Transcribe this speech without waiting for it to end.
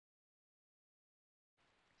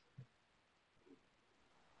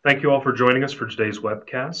Thank you all for joining us for today's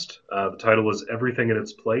webcast. The title is Everything in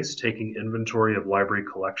Its Place, Taking Inventory of Library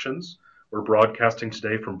Collections. We're broadcasting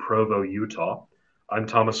today from Provo, Utah. I'm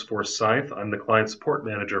Thomas Forsyth. I'm the Client Support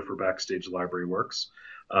Manager for Backstage Library Works.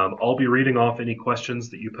 I'll be reading off any questions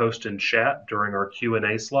that you post in chat during our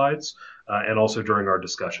Q&A slides and also during our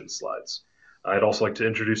discussion slides. I'd also like to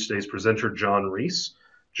introduce today's presenter, John Reese.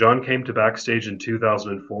 John came to Backstage in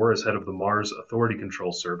 2004 as head of the Mars Authority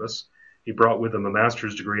Control Service. He brought with him a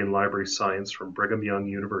master's degree in library science from Brigham Young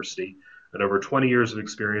University and over 20 years of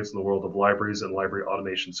experience in the world of libraries and library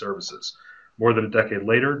automation services. More than a decade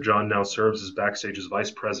later, John now serves as Backstage's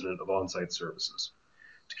Vice President of On-Site Services.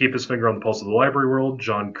 To keep his finger on the pulse of the library world,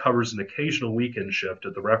 John covers an occasional weekend shift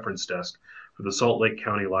at the reference desk for the Salt Lake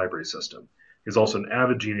County Library System. He's also an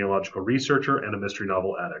avid genealogical researcher and a mystery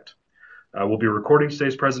novel addict. We'll be recording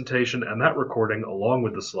today's presentation, and that recording, along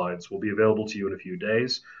with the slides, will be available to you in a few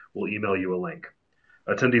days. We'll email you a link.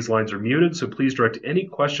 Attendees' lines are muted, so please direct any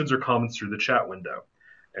questions or comments through the chat window.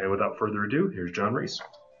 And without further ado, here's John Reese.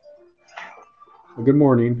 Good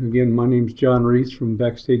morning. Again, my name's John Reese from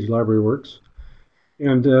Backstage Library Works.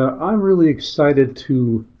 And I'm really excited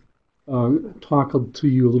to talk to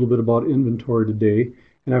you a little bit about inventory today.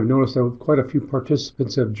 And I've noticed that quite a few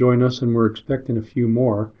participants have joined us, and we're expecting a few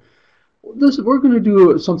more. We're going to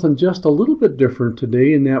do something just a little bit different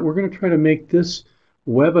today in that we're going to try to make this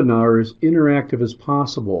webinar as interactive as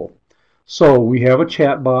possible. So we have a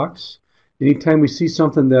chat box. Anytime we see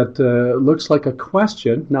something that looks like a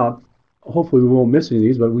question, now hopefully we won't miss any of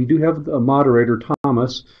these, but we do have a moderator,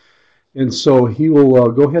 Thomas, and so he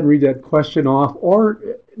will go ahead and read that question off, or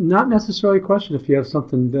not necessarily a question if you have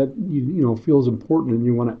something that you feels important and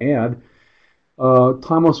you want to add.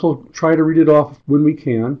 Thomas will try to read it off when we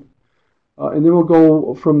can. And then we'll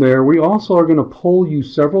go from there. We also are going to poll you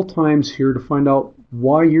several times here to find out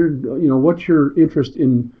why what your interest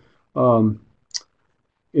in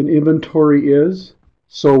inventory is.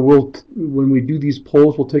 So when we do these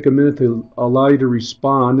polls, we'll take a minute to allow you to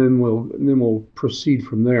respond, and then we'll proceed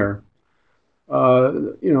from there.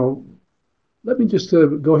 Let me just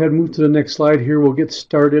go ahead and move to the next slide here. We'll get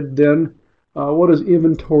started then. What does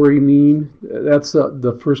inventory mean? That's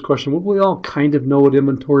the first question. Well, we all kind of know what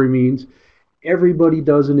inventory means. Everybody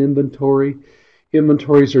does an inventory.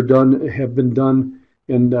 Inventories have been done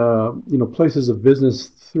in places of business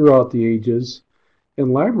throughout the ages,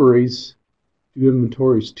 and libraries do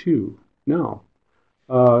inventories too. Now,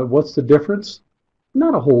 what's the difference?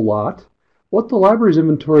 Not a whole lot. What the library's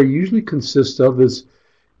inventory usually consists of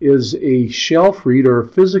is a shelf read or a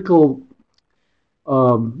physical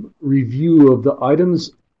review of the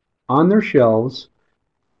items on their shelves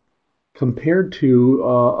compared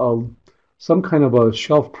to some kind of a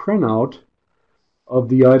shelf printout of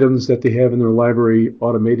the items that they have in their library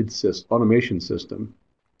automation system.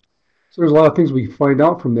 So there's a lot of things we find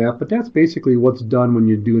out from that, but that's basically what's done when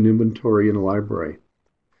you do an inventory in a library.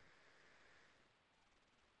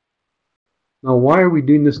 Now, why are we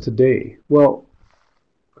doing this today? Well,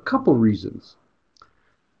 a couple reasons.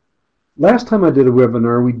 Last time I did a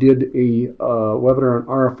webinar, we did a webinar on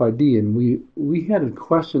RFID, and we had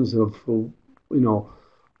questions of,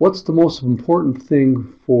 what's the most important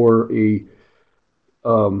thing for a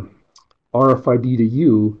RFID to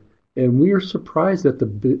you? And we are surprised that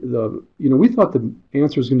we thought the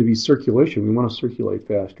answer was going to be circulation. We want to circulate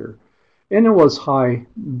faster. And it was high,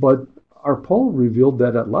 but our poll revealed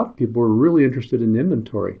that a lot of people were really interested in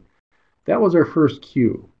inventory. That was our first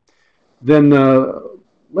cue. Then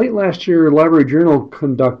late last year, Library Journal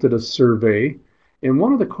conducted a survey, and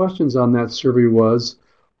one of the questions on that survey was,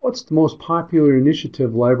 what's the most popular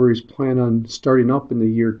initiative libraries plan on starting up in the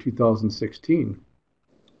year 2016?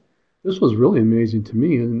 This was really amazing to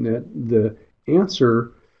me, in that the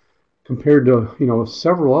answer, compared to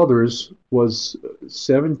several others, was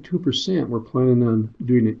 72% were planning on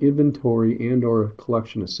doing an inventory and/or a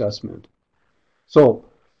collection assessment. So,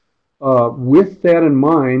 with that in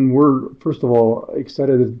mind, we're first of all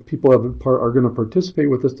excited that people are going to participate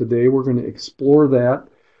with us today. We're going to explore that.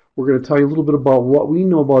 We're going to tell you a little bit about what we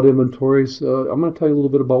know about inventories. I'm going to tell you a little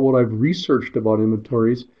bit about what I've researched about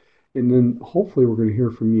inventories, and then hopefully we're going to hear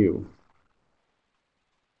from you.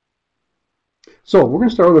 So we're going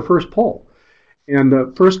to start with the first poll. And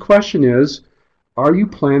the first question is, are you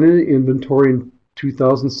planning an inventory in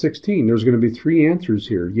 2016? There's going to be three answers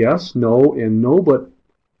here. Yes, no, and no, but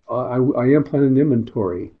I am planning an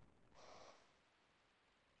inventory.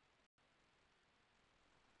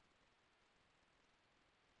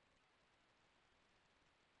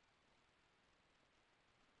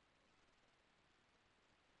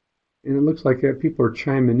 And it looks like people are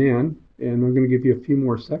chiming in, and we're going to give you a few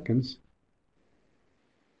more seconds.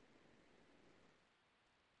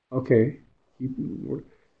 Okay.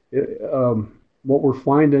 What we're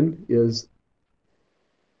finding is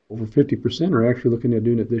over 50% are actually looking at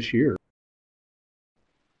doing it this year.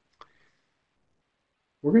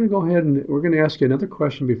 We're going to go ahead and we're going to ask you another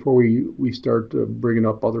question before we start bringing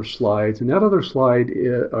up other slides. And that other slide,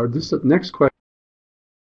 or this next question,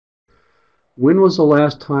 when was the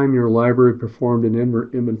last time your library performed an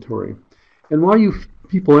inventory? And while you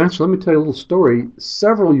people answer, let me tell you a little story.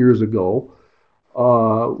 Several years ago,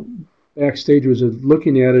 uh, Backstage was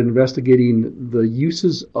looking at it, investigating the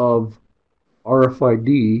uses of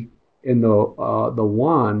RFID and the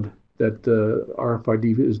wand that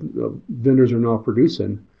RFID vendors are now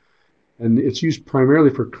producing, and it's used primarily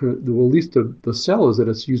for well, at least the sell is that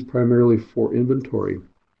it's used primarily for inventory.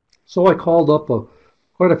 So I called up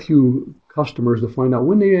quite a few customers to find out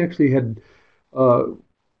when they actually had uh,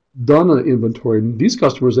 done an inventory. And these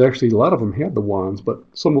customers actually, a lot of them had the wands, but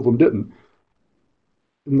some of them didn't.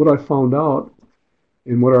 And what I found out,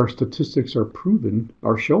 and what our statistics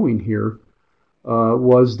are showing here,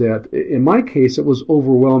 was that in my case, it was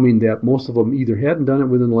overwhelming that most of them either hadn't done it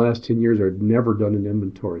within the last 10 years or had never done an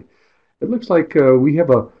inventory. It looks like we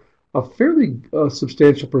have a fairly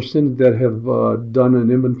substantial percentage that have done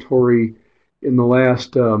an inventory in the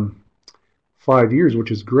last 5 years,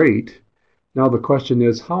 which is great. Now the question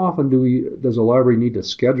is, how often does a library need to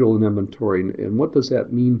schedule an inventory, and what does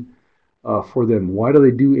that mean for them? Why do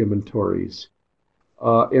they do inventories?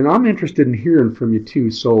 And I'm interested in hearing from you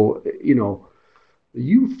too. So,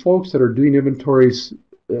 you folks that are doing inventories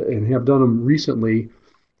and have done them recently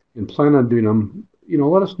and plan on doing them,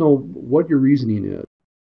 let us know what your reasoning is.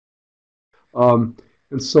 Um,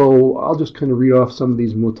 and so I'll just kind of read off some of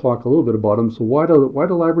these and we'll talk a little bit about them. So why do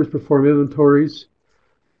libraries perform inventories?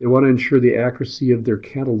 They want to ensure the accuracy of their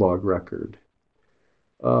catalog record.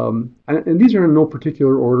 And these are in no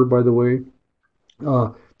particular order, by the way.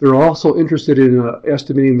 Uh, they're also interested in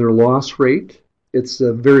estimating their loss rate. It's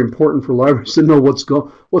very important for libraries to know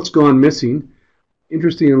what's gone missing.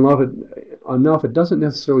 Interesting enough, it doesn't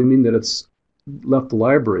necessarily mean that it's left the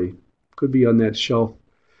library. It could be on that shelf,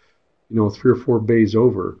 3 or 4 bays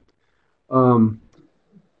over. Um,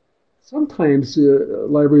 Sometimes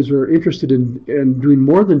libraries are interested in doing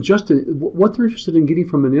more than what they're interested in getting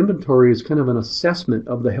from an inventory is kind of an assessment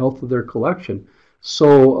of the health of their collection.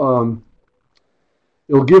 So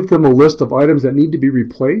it'll give them a list of items that need to be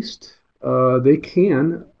replaced. They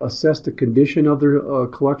can assess the condition of their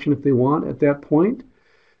collection if they want at that point.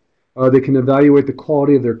 They can evaluate the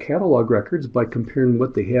quality of their catalog records by comparing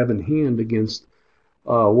what they have in hand against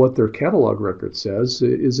what their catalog record says.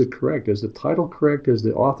 Is it correct? Is the title correct? Is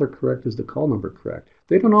the author correct? Is the call number correct?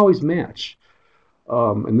 They don't always match.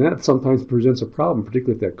 And that sometimes presents a problem,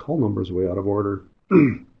 particularly if that call number is way out of order.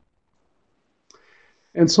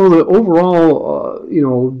 And so the overall,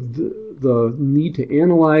 the need to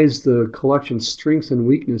analyze the collection's strengths and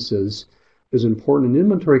weaknesses is important, and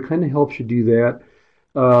inventory kind of helps you do that.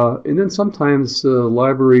 And then sometimes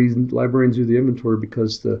librarians do the inventory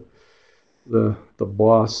because the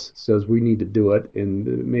boss says we need to do it,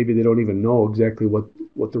 and maybe they don't even know exactly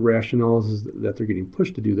what the rationale is that they're getting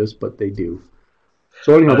pushed to do this, but they do.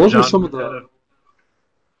 So anyhow, those are John, some of the.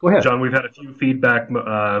 Go ahead. John, we've had a few feedback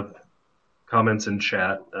comments in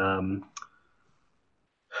chat.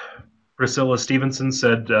 Priscilla Stevenson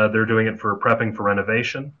said they're doing it for prepping for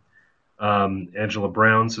renovation. Angela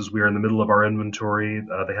Brown says we are in the middle of our inventory.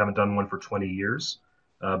 They haven't done one for 20 years.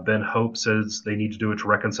 Ben Hope says they need to do it to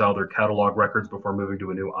reconcile their catalog records before moving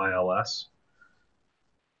to a new ILS.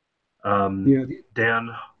 Yeah. Dan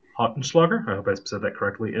Hottenschlager, I hope I said that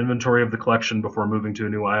correctly, inventory of the collection before moving to a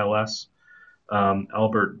new ILS.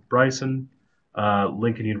 Albert Bryson,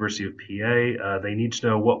 Lincoln University of PA, they need to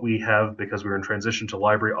know what we have because we're in transition to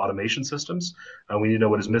library automation systems. We need to know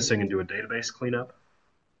what is missing and do a database cleanup.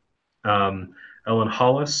 Ellen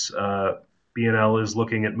Hollis, BNL is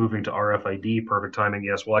looking at moving to RFID. Perfect timing.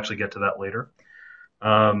 Yes, we'll actually get to that later.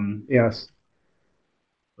 Yes.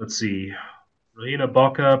 Let's see. Regina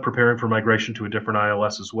Baca preparing for migration to a different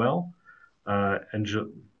ILS as well.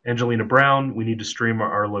 Angelina Brown, we need to stream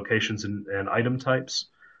our locations and item types.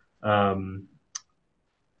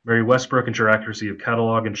 Mary Westbrook, ensure accuracy of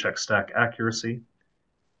catalog and check stack accuracy.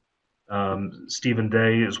 Stephen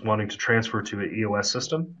Day is wanting to transfer to an EOS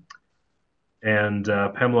system. And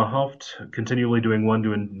Pamela Hoft, continually doing one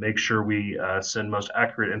to make sure we send most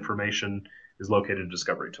accurate information is located in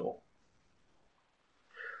Discovery Tool.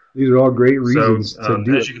 These are all great reasons to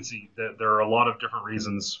do as it. you can see, there are a lot of different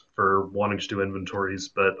reasons for wanting to do inventories,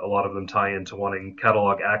 but a lot of them tie into wanting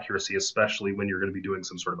catalog accuracy, especially when you're going to be doing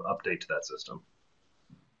some sort of update to that system.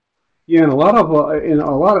 Yeah, and a lot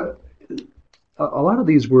of a lot of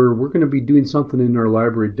these we're going to be doing something in our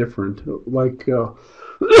library different, like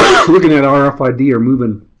looking at RFID or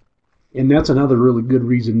moving, and that's another really good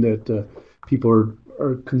reason that people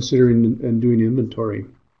are considering and doing inventory.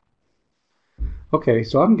 Okay,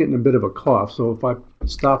 so I'm getting a bit of a cough, so if I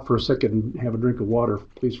stop for a second and have a drink of water,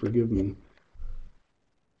 please forgive me.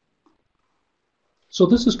 So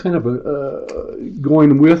this is kind of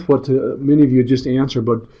going with what many of you just answered,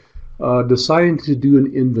 but deciding to do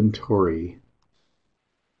an inventory.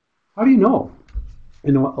 How do you know?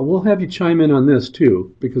 And we'll have you chime in on this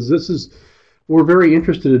too, because we're very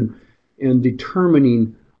interested in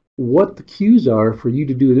determining what the cues are for you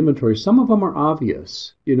to do an inventory. Some of them are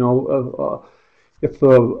obvious. If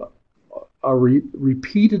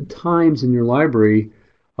repeated times in your library,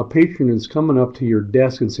 a patron is coming up to your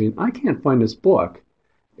desk and saying, I can't find this book,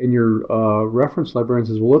 and your reference librarian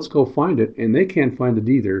says, well, let's go find it, and they can't find it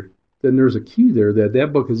either, then there's a cue there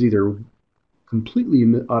that book is either completely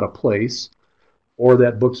out of place or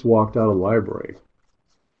that book's walked out of the library.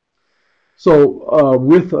 So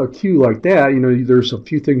with a cue like that, there's a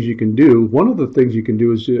few things you can do. One of the things you can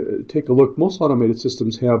do is take a look. Most automated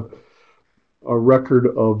systems have a record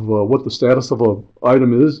of what the status of an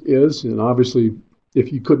item is, and obviously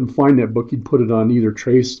if you couldn't find that book, you'd put it on either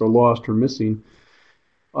traced or lost or missing.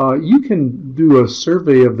 You can do a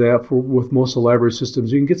survey of that with most of the library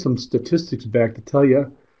systems. You can get some statistics back to tell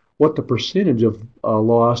you what the percentage of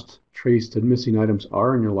lost, traced, and missing items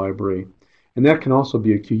are in your library. And that can also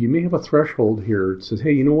be a cue. You may have a threshold here. It says,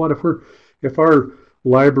 hey, you know what? If our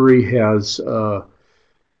library has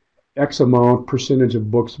X amount percentage of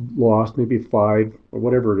books lost, maybe 5 or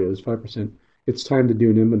whatever it is, 5%, it's time to do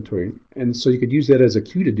an inventory. And so you could use that as a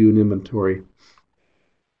cue to do an inventory.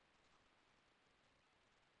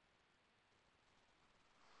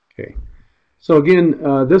 Okay. So again,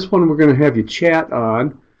 this one we're going to have you chat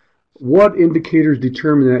on. What indicators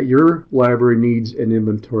determine that your library needs an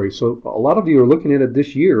inventory? So a lot of you are looking at it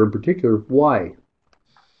this year in particular. Why?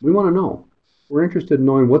 We want to know. We're interested in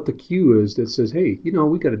knowing what the cue is that says, hey,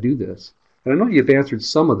 we got to do this. And I know you've answered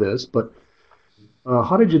some of this, but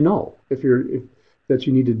how did you know that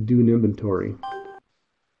you needed to do an inventory?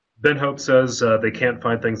 Ben Hope says they can't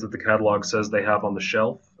find things that the catalog says they have on the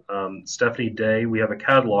shelf. Stephanie Day, we have a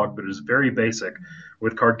catalog, but it is very basic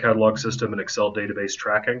with card catalog system and Excel database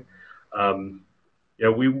tracking.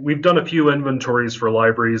 We've done a few inventories for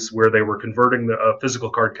libraries where they were converting a physical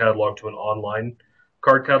card catalog to an online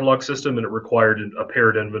card catalog system, and it required a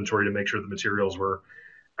paired inventory to make sure the materials were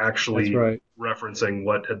actually referencing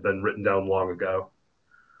what had been written down long ago.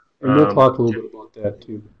 And we'll talk a little bit about that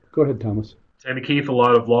too. Go ahead, Thomas. Tammy Keith, a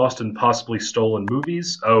lot of lost and possibly stolen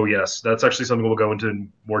movies. Oh, yes. That's actually something we'll go into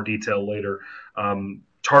in more detail later.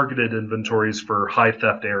 Targeted inventories for high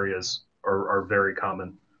theft areas are very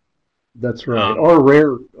common. That's right. Or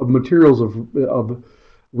rare materials of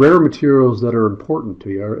rare materials that are important to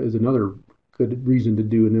you is another good reason to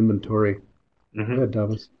do an inventory. Mm-hmm. Go ahead,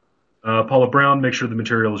 Thomas. Paula Brown, make sure the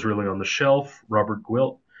material is really on the shelf. Robert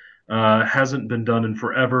Gwilt. Hasn't been done in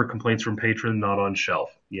forever. Complaints from patron, not on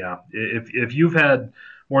shelf. Yeah, if you've had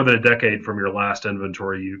more than a decade from your last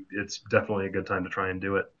inventory, it's definitely a good time to try and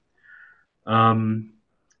do it.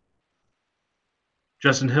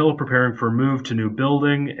 Justin Hill, preparing for a move to new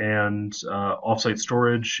building and offsite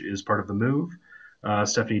storage is part of the move.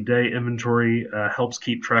 Stephanie Day, inventory helps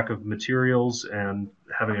keep track of materials and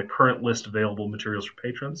having a current list of available materials for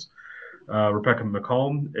patrons. Rebecca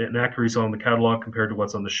McCallum, inaccuracies on the catalog compared to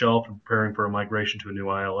what's on the shelf and preparing for a migration to a new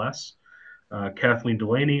ILS. Kathleen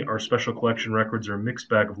Delaney, our special collection records are a mixed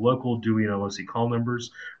bag of local, Dewey, and LOC call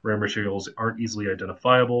numbers. Rare materials aren't easily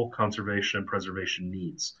identifiable, conservation and preservation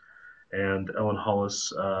needs. And Ellen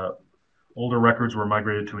Hollis, older records were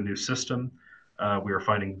migrated to a new system. We are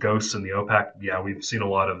finding ghosts in the OPAC. Yeah, we've seen a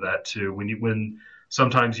lot of that too. When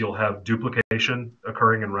sometimes you'll have duplication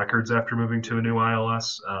occurring in records after moving to a new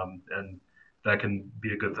ILS, and that can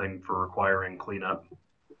be a good thing for requiring cleanup.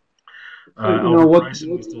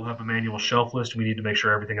 Bryson, we still have a manual shelf list. We need to make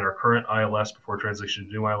sure everything in our current ILS before transition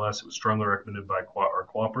to new ILS. It was strongly recommended by our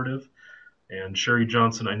cooperative. And Sherry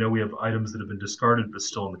Johnson, I know we have items that have been discarded but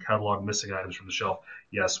still in the catalog, missing items from the shelf.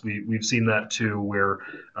 Yes, we've seen that too, where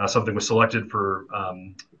something was selected for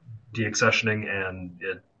deaccessioning and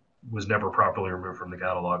it was never properly removed from the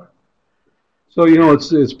catalog. So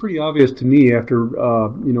it's pretty obvious to me after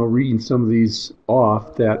reading some of these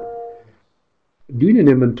off that doing an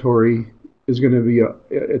inventory is going to be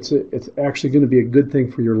it's actually going to be a good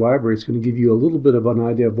thing for your library. It's going to give you a little bit of an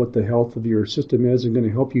idea of what the health of your system is and going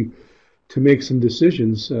to help you to make some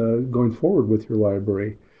decisions going forward with your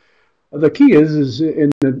library. The key is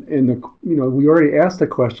in the we already asked the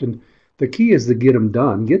question. the key is to get them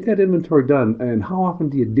done. Get that inventory done. And how often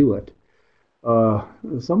do you do it? Uh,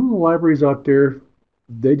 some of the libraries out there,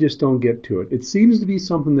 they just don't get to it. It seems to be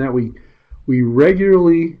something that we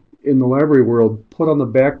regularly in the library world put on the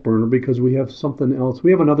back burner because we have something else.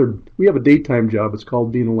 We have a daytime job. It's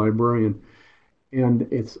called being a librarian, and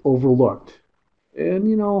it's overlooked. And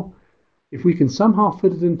if we can somehow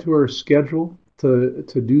fit it into our schedule to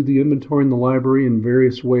do the inventory in the library in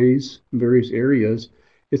various ways, in various areas,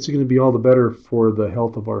 it's going to be all the better for the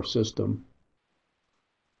health of our system.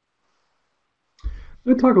 I'm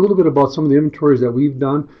going to talk a little bit about some of the inventories that we've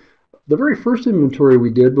done. The very first inventory we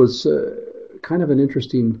did was kind of an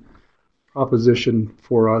interesting proposition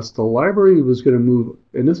for us. The library was going to move,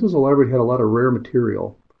 and this was a library that had a lot of rare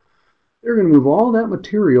material. They were going to move all that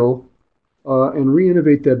material and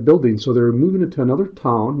re-innovate that building. So they were moving it to another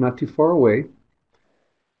town, not too far away.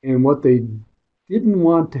 And what they didn't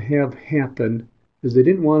want to have happen is they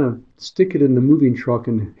didn't want to stick it in the moving truck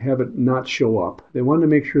and have it not show up. They wanted to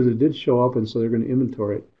make sure that it did show up, and so they're going to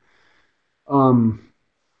inventory it.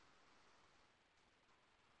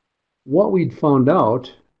 What we'd found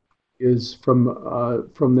out is from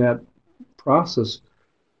that process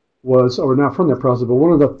was, or not from that process, but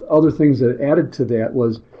one of the other things that added to that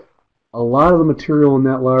was a lot of the material in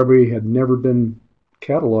that library had never been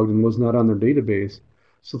cataloged and was not on their database.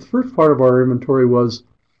 So the first part of our inventory was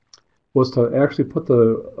to actually put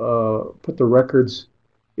the records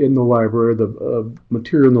in the library, the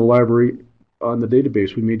material in the library on the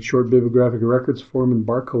database. We made short bibliographic records for them and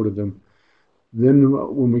barcoded them. Then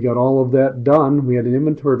when we got all of that done, we had an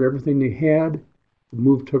inventory of everything they had. The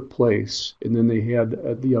move took place, and then they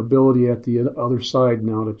had the ability at the other side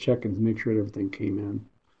now to check and make sure that everything came in.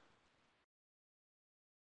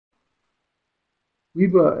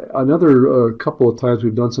 We've another couple of times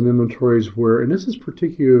we've done some inventories where, and this is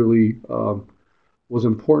particularly was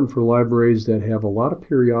important for libraries that have a lot of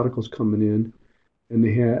periodicals coming in,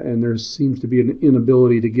 and there seems to be an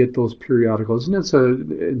inability to get those periodicals, and it's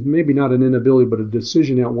maybe not an inability, but a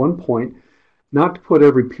decision at one point not to put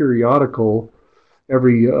every periodical,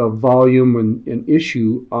 every volume and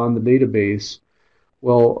issue on the database.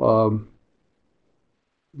 Well,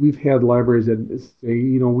 we've had libraries that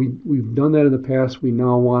say, we've done that in the past. We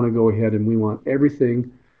now want to go ahead and we want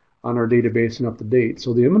everything on our database and up to date.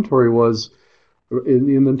 So the inventory was in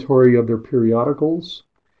the inventory of their periodicals,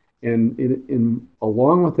 and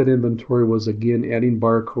along with that inventory was again adding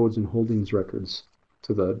barcodes and holdings records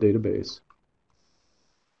to the database.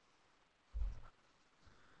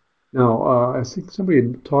 Now, I think somebody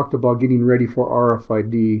had talked about getting ready for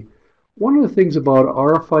RFID. One of the things about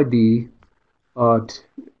RFID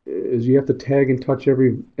is you have to tag and touch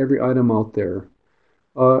every item out there.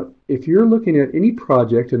 If you're looking at any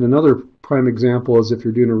project, and another prime example is if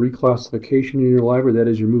you're doing a reclassification in your library, that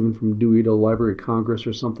is, you're moving from Dewey to Library of Congress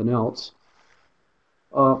or something else,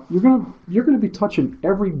 you're gonna be touching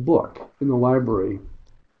every book in the library,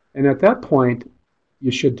 and at that point,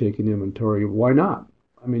 you should take an inventory. Why not?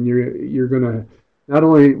 I mean, you're gonna not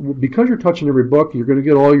only, because you're touching every book, you're going to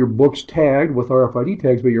get all your books tagged with RFID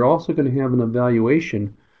tags, but you're also going to have an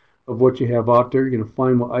evaluation of what you have out there. You're going to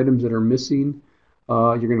find what items that are missing.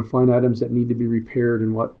 You're going to find items that need to be repaired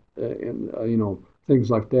and things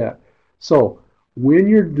like that. So when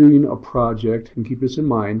you're doing a project, and keep this in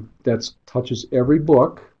mind, that touches every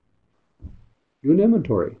book, do an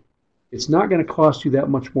inventory. It's not going to cost you that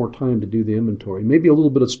much more time to do the inventory. Maybe a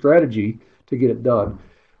little bit of strategy to get it done,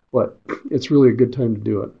 but it's really a good time to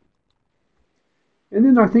do it. And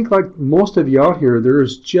then I think, like most of you out here,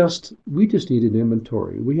 we just need an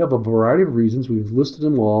inventory. We have a variety of reasons. We've listed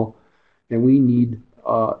them all, and we need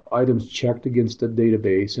items checked against a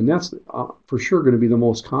database, and that's for sure going to be the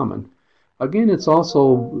most common. Again, it's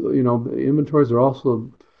also, inventories are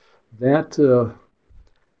also that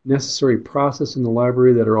necessary process in the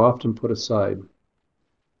library that are often put aside.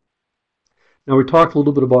 Now, we talked a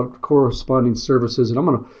little bit about corresponding services, and I'm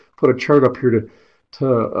going to put a chart up here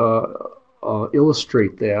to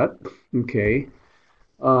illustrate that. Okay.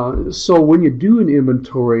 So when you do an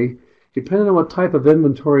inventory, depending on what type of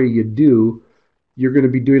inventory you do, you're going to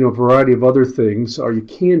be doing a variety of other things, or you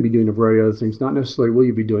can be doing a variety of other things. Not necessarily will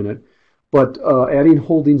you be doing it, but adding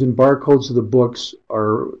holdings and barcodes to the books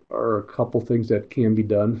are a couple things that can be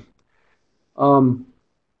done.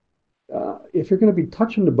 If you're going to be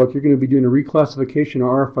touching the book, you're going to be doing a reclassification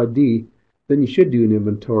or RFID, then you should do an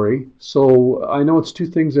inventory. So I know it's two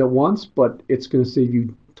things at once, but it's going to save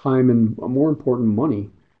you time and, more important, money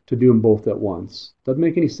to do them both at once. Doesn't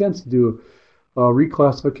make any sense to do a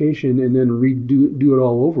reclassification and then do it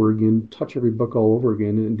all over again, touch every book all over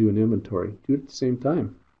again, and do an inventory. Do it at the same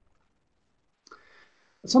time.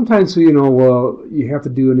 Sometimes, you have to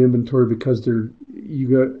do an inventory because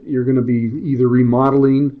you're going to be either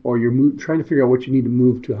remodeling or trying to figure out what you need to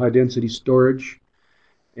move to high density storage.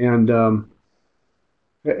 And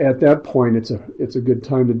at that point, it's a good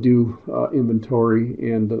time to do inventory,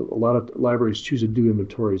 and a lot of libraries choose to do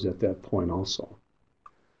inventories at that point also.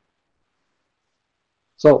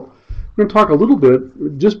 So we're going to talk a little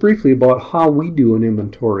bit, just briefly, about how we do an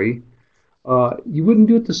inventory. You wouldn't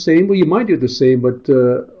do it the same. Well, you might do it the same, but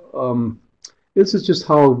this is just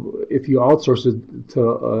how, if you outsource it to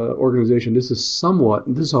an organization, this is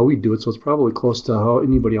how we do it, so it's probably close to how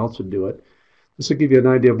anybody else would do it. This will give you an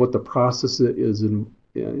idea of what the process is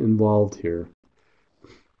involved here.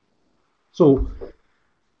 So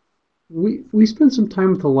we spend some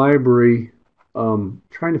time with the library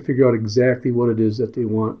trying to figure out exactly what it is that they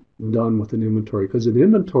want done with an inventory, because an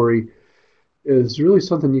inventory is really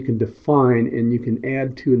something you can define and you can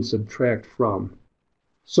add to and subtract from.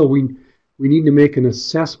 So we need to make an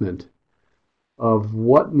assessment of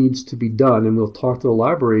what needs to be done, and we'll talk to the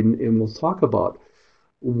library and we'll talk about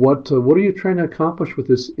what are you trying to accomplish with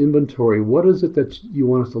this inventory? What is it that you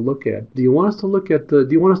want us to look at? Do you want us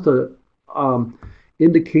to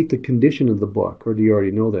indicate the condition of the book, or do you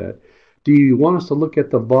already know that? Do you want us to look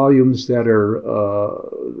at the volumes that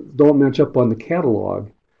don't match up on the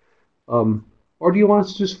catalog? Or do you want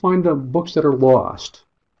us to just find the books that are lost?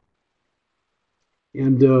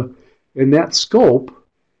 And that scope,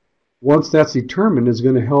 once that's determined, is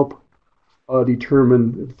going to help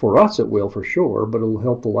determine, for us it will for sure, but it'll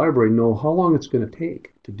help the library know how long it's going to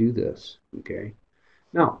take to do this. Okay.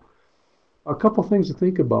 Now, a couple things to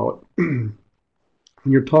think about when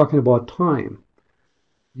you're talking about time.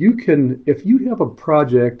 You can, if you have a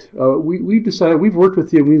project, we've decided, we've worked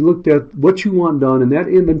with you, and we looked at what you want done, and that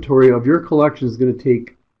inventory of your collection is going to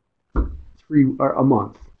take a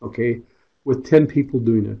month, okay, with 10 people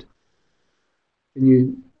doing it. And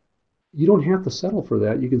you don't have to settle for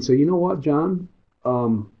that. You can say, you know what, John,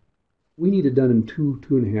 we need it done in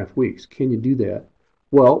 2.5 weeks. Can you do that?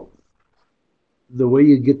 Well, the way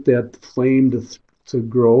you get that flame to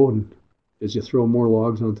grow is you throw more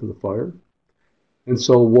logs onto the fire. And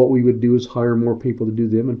so what we would do is hire more people to do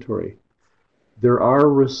the inventory. There are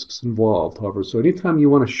risks involved, however. So anytime you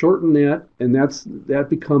want to shorten that, and that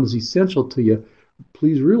becomes essential to you,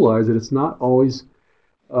 please realize that it's not always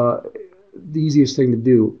the easiest thing to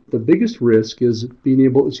do. The biggest risk is being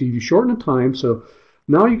able to, so you shorten the time, so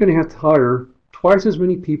now you're going to have to hire twice as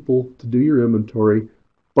many people to do your inventory,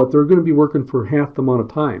 but they're going to be working for half the amount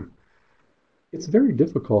of time. It's very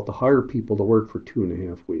difficult to hire people to work for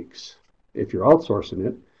 2.5 weeks if you're outsourcing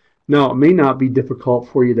it. Now, it may not be difficult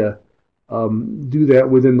for you to do that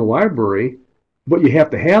within the library, but you have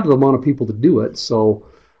to have the amount of people to do it. So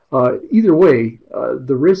either way,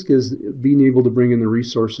 the risk is being able to bring in the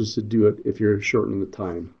resources to do it if you're shortening the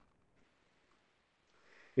time.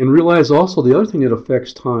 And realize also the other thing that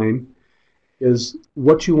affects time is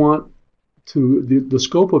what you want to, the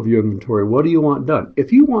scope of your inventory. What do you want done?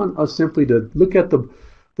 If you want us simply to look at the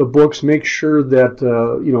books, make sure that,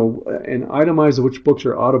 and itemize which books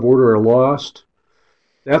are out of order or lost,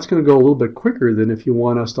 that's going to go a little bit quicker than if you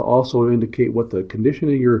want us to also indicate what the condition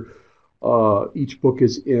of your each book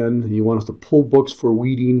is in. You want us to pull books for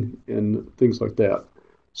weeding and things like that.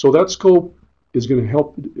 So that scope is going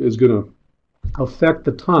to affect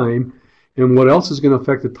the time, and what else is going to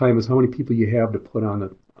affect the time is how many people you have to put on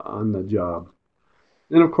the job.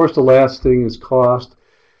 Then, of course, the last thing is cost.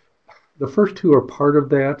 The first two are part of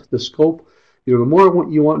that. The scope, the more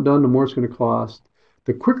you want done, the more it's going to cost.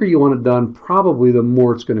 The quicker you want it done, probably the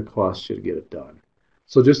more it's going to cost you to get it done.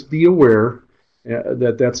 So just be aware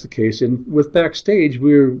that that's the case. And with Backstage,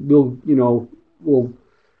 we'll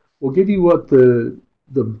give you what the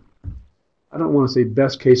I don't want to say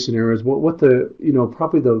best case scenario is, what the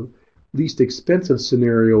probably the least expensive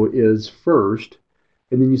scenario is first,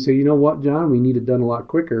 and then you say, you know what, John, we need it done a lot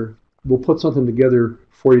quicker. We'll put something together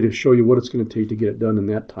for you to show you what it's going to take to get it done in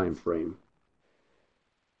that time frame.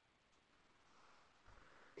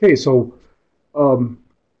 Okay, so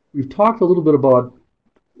we've talked a little bit about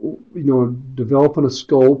developing a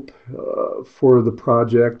scope for the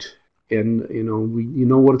project, and we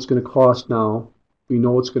know what it's going to cost now. We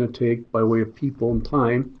know what's going to take by way of people and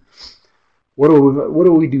time. What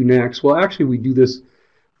do we do next? Well, actually, we do this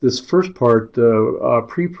first part,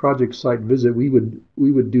 pre-project site visit. We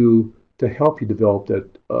would do to help you develop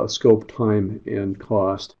that scope, time, and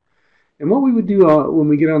cost. And what we would do when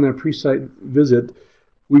we get on that pre-site visit,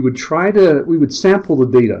 we would sample the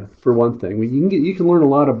data for one thing. You can learn a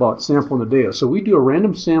lot about sampling the data. So we do a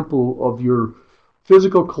random sample of your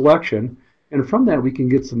physical collection, And from that, we can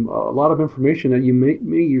get a lot of information that you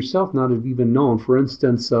may yourself not have even known. For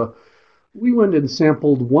instance, we went and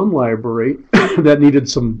sampled one library that needed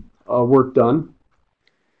some work done,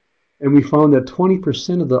 and we found that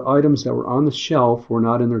 20% of the items that were on the shelf were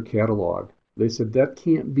not in their catalog. They said, that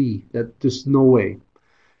can't be. That just no way.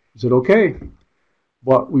 I said, okay.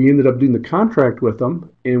 But we ended up doing the contract with them,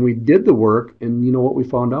 and we did the work, and you know what we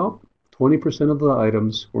found out? 20% of the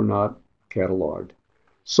items were not cataloged.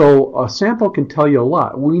 So a sample can tell you a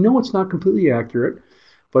lot. We know it's not completely accurate,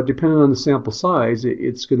 but depending on the sample size,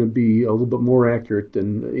 it's going to be a little bit more accurate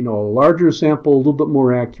than, a larger sample, a little bit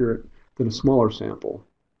more accurate than a smaller sample.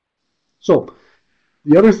 So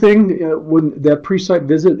the other thing when that pre-site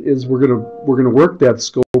visit is we're gonna work that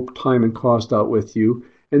scope, time, and cost out with you,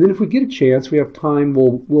 and then if we get a chance, we have time,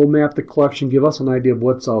 we'll map the collection, give us an idea of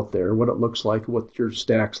what's out there, what it looks like, what your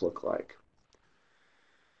stacks look like.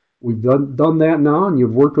 We've done that now, and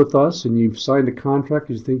you've worked with us, and you've signed a contract.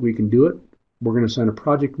 You think we can do it. We're going to assign a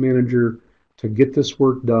project manager to get this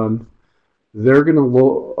work done. They're going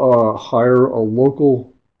to hire a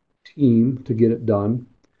local team to get it done.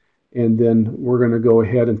 And then we're going to go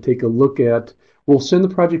ahead and take a look at, we'll send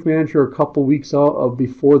the project manager a couple weeks out of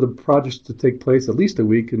before the project's to take place, at least a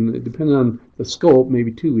week, and depending on the scope,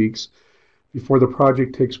 maybe 2 weeks before the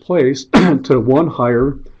project takes place, to one,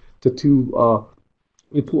 hire, to two,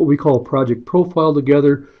 we put what we call a project profile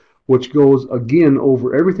together, which goes again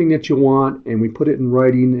over everything that you want, and we put it in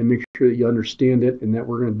writing and make sure that you understand it and that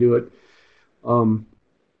we're going to do it. And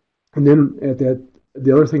then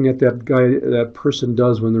the other thing that person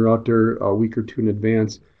does when they're out there a week or two in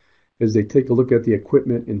advance is they take a look at the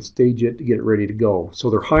equipment and stage it to get it ready to go. So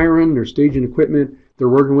they're hiring, they're staging equipment, they're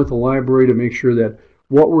working with the library to make sure that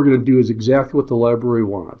what we're going to do is exactly what the library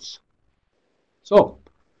wants. So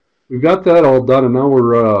we've got that all done, and now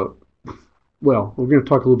we're going to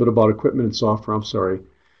talk a little bit about equipment and software. I'm sorry.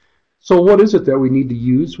 So what is it that we need to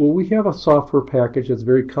use? Well, we have a software package that's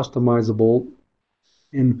very customizable,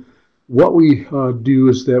 and what we do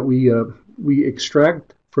is that we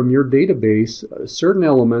extract from your database certain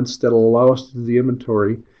elements that will allow us to do the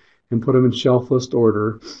inventory and put them in shelf list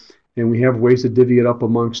order, and we have ways to divvy it up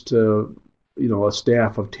amongst a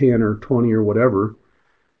staff of 10 or 20 or whatever,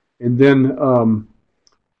 and then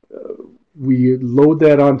we load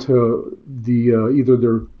that onto the either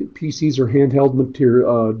their PCs or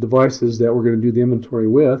handheld devices that we're going to do the inventory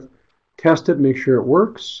with, test it, make sure it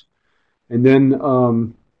works, and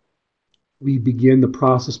then we begin the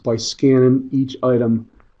process by scanning each item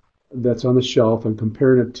that's on the shelf and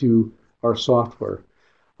comparing it to our software.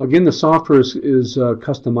 Again, the software is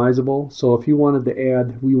customizable, so if you wanted to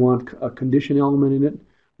add, we want a condition element in it,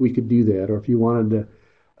 we could do that. Or if you wanted to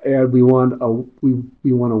add, we want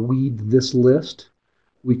to weed this list,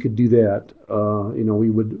 we could do that.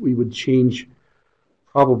 We would change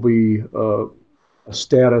probably a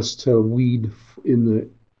status to weed in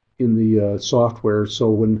the software. So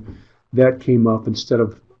when that came up, instead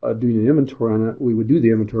of doing an inventory on it, we would do the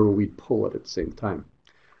inventory, but we'd pull it at the same time.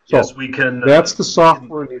 So yes, we can. That's the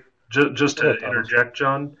software. Just to interject,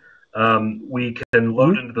 John, we can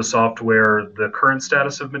load into the software the current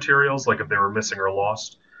status of materials, like if they were missing or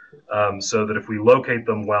lost, so that if we locate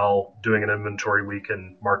them while doing an inventory, we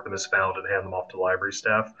can mark them as found and hand them off to library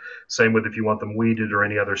staff. Same with if you want them weeded or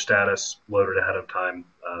any other status loaded ahead of time,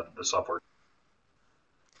 the software.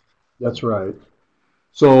 That's right.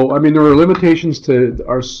 So, I mean, there are limitations to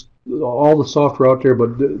all the software out there,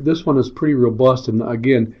 but this one is pretty robust and,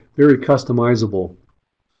 again, very customizable.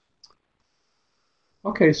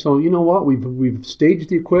 Okay, so you know what? We've staged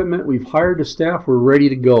the equipment, we've hired the staff, we're ready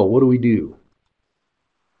to go. What do we do?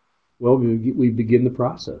 Well, we begin the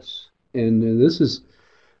process, and this is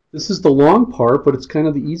the long part, but it's kind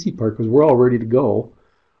of the easy part because we're all ready to go.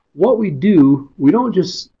 What we do, we don't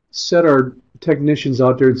just set our technicians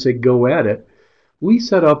out there and say go at it. We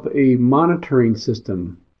set up a monitoring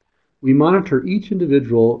system. We monitor each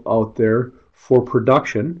individual out there for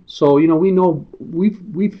production. So we know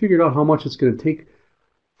we've figured out how much it's going to take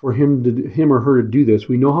for him or her to do this.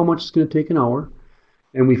 We know how much it's going to take an hour,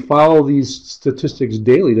 and we follow these statistics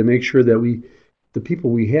daily to make sure that the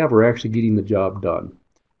people we have are actually getting the job done.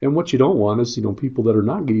 And what you don't want is people that are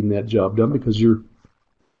not getting that job done, because you're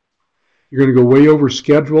going to go way over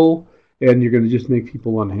schedule and you're going to just make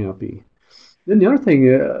people unhappy. Then the other thing,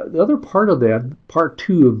 the other part of that, part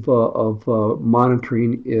two of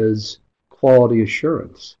monitoring, is quality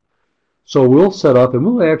assurance. So we'll set up, and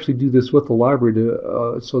we'll actually do this with the library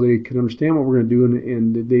so they can understand what we're going to do,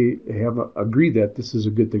 and they have agreed that this is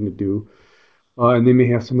a good thing to do. And they may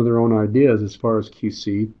have some of their own ideas as far as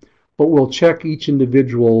QC. but we'll check each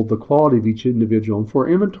individual, the quality of each individual. And for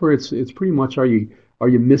inventory, it's pretty much are you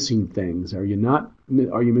missing things? Are you not?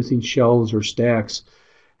 Are you missing shelves or stacks?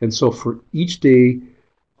 And so for each day,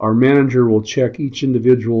 our manager will check each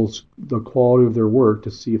individual's the quality of their work to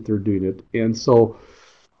see if they're doing it. And so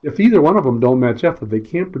if either one of them don't match up, if they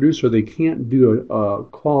can't produce or they can't do a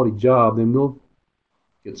quality job, then we'll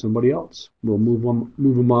get somebody else. We'll move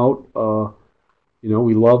them out.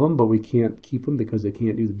 We love them, but we can't keep them because they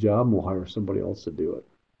can't do the job, and we'll hire somebody else to do it.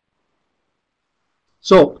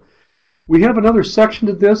 So we have another section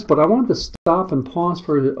to this, but I wanted to stop and pause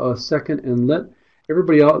for a second and let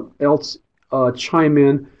everybody else chime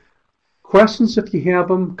in. Questions if you have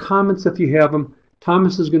them, comments if you have them.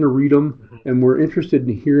 Thomas is going to read them, and we're interested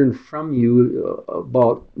in hearing from you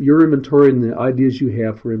about your inventory and the ideas you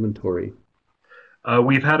have for inventory.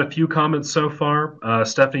 We've had a few comments so far.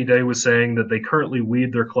 Stephanie Day was saying that they currently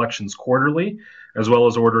weed their collections quarterly, as well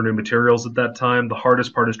as order new materials at that time. The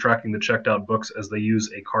hardest part is tracking the checked out books as they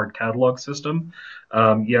use a card catalog system.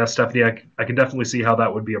 Yeah, Stephanie, I can definitely see how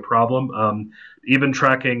that would be a problem. Even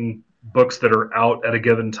tracking books that are out at a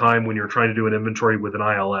given time when you're trying to do an inventory with an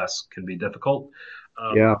ILS can be difficult.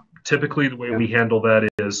 Typically, the way we handle that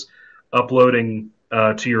is uploading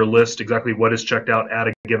to your list exactly what is checked out at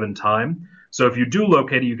a given time. So if you do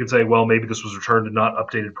locate it, you can say, well, maybe this was returned and not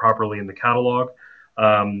updated properly in the catalog.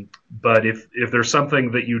 But if there's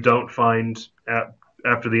something that you don't find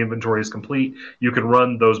after the inventory is complete, you can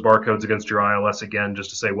run those barcodes against your ILS again just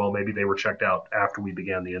to say, well, maybe they were checked out after we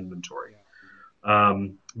began the inventory.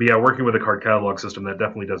 But yeah, working with a card catalog system, that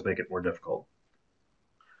definitely does make it more difficult.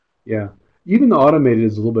 Yeah. Even the automated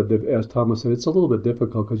is a little bit, as Thomas said, it's a little bit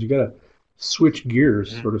difficult because you got to switch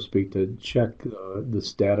gears, so to speak, to check the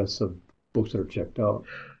status of books that are checked out.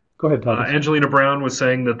 Go ahead, Thomas. Angelina Brown was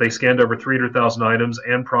saying that they scanned over 300,000 items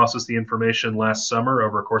and processed the information last summer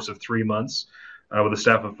over a course of 3 months with a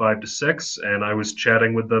staff of 5 to 6. And I was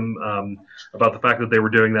chatting with them about the fact that they were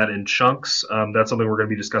doing that in chunks. That's something we're going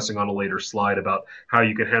to be discussing on a later slide about how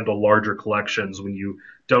you can handle larger collections when you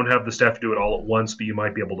don't have the staff to do it all at once, but you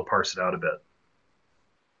might be able to parse it out a bit.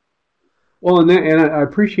 Well, and I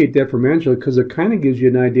appreciate that from Angela because it kind of gives you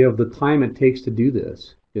an idea of the time it takes to do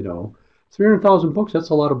this. 300,000 books,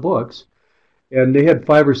 that's a lot of books. And they had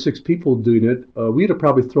 5 or 6 people doing it. We'd have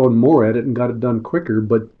probably thrown more at it and got it done quicker,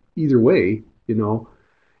 but either way, And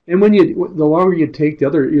the longer you take, the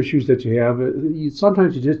other issues that you have,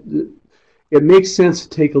 sometimes it makes sense to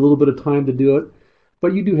take a little bit of time to do it,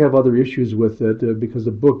 but you do have other issues with it because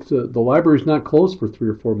the library's not closed for 3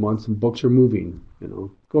 or 4 months and books are moving.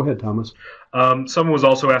 Go ahead, Thomas. Someone was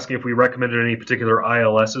also asking if we recommended any particular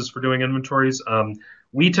ILSs for doing inventories.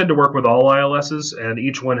 We tend to work with all ILSs, and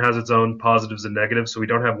each one has its own positives and negatives, so we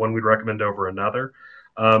don't have one we'd recommend over another.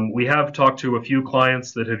 We have talked to a few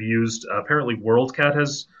clients that have used, apparently WorldCat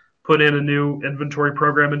has put in a new inventory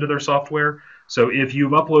program into their software. So if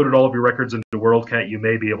you've uploaded all of your records into WorldCat, you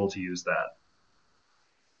may be able to use that.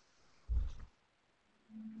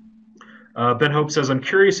 Ben Hope says, I'm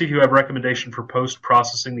curious if you have recommendation for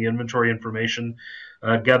post-processing the inventory information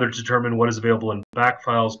gathered to determine what is available in back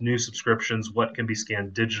files, new subscriptions, what can be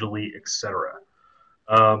scanned digitally, etc.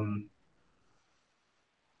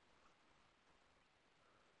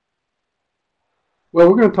 Well,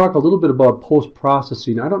 we're going to talk a little bit about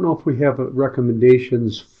post-processing. I don't know if we have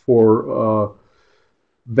recommendations for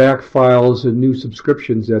back files and new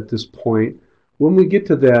subscriptions at this point. When we get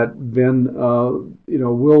to that, then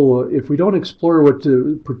we'll if we don't explore what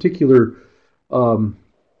particular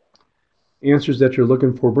answers that you're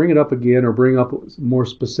looking for, bring it up again or bring up more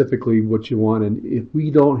specifically what you want. And if we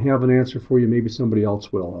don't have an answer for you, maybe somebody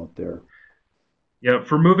else will out there. Yeah,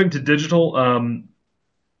 for moving to digital,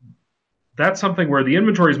 that's something where the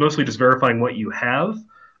inventory is mostly just verifying what you have.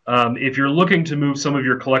 If you're looking to move some of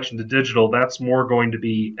your collection to digital, that's more going to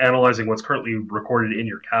be analyzing what's currently recorded in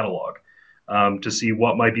your catalog to see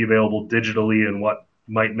what might be available digitally and what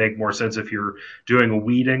might make more sense if you're doing a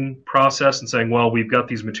weeding process and saying, well, we've got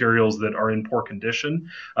these materials that are in poor condition.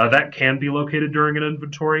 That can be located during an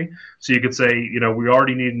inventory. So you could say, we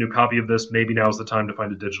already need a new copy of this. Maybe now's the time to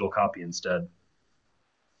find a digital copy instead.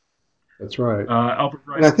 That's right. Albert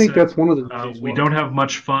Rice and I think said, that's one of the we don't have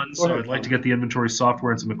much funds, so I'd like to get the inventory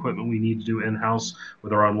software and some equipment we need to do in-house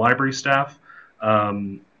with our own library staff.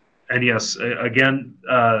 And yes, again,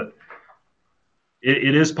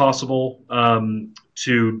 it is possible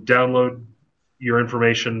to download your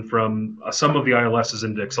information from some of the ILSs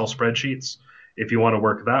into Excel spreadsheets if you want to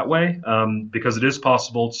work that way, because it is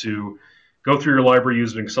possible to go through your library,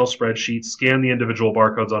 use an Excel spreadsheet, scan the individual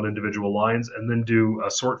barcodes on individual lines, and then do a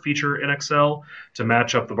sort feature in Excel to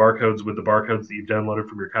match up the barcodes with the barcodes that you've downloaded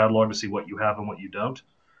from your catalog to see what you have and what you don't.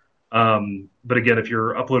 But again, if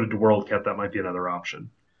you're uploaded to WorldCat, that might be another option.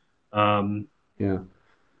 Yeah.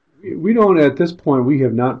 We don't, at this point, we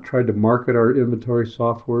have not tried to market our inventory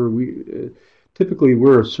software. Typically,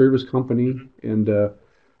 we're a service company, and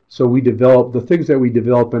so we develop the things that we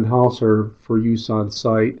develop in-house are for use on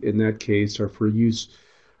site, in that case, or for use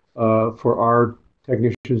for our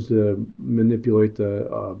technicians to manipulate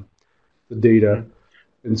the data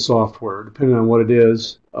in software, depending on what it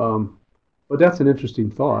is. But that's an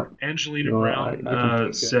interesting thought. Angelina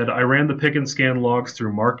Brown said, I ran the pick and scan logs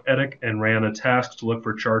through MarkEdit and ran a task to look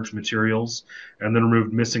for charged materials and then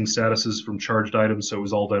removed missing statuses from charged items, so it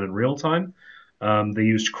was all done in real time. They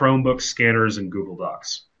used Chromebooks, scanners, and Google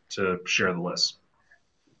Docs to share the list.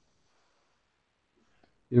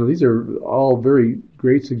 These are all very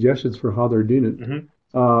great suggestions for how they're doing it.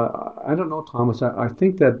 I don't know, Thomas. I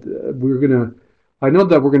think that I know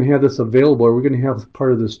that we're going to have this available. Are we going to have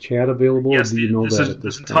part of this chat available? Yes,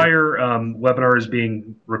 this entire webinar is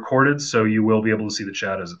being recorded, so you will be able to see the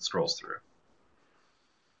chat as it scrolls through.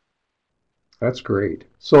 That's great.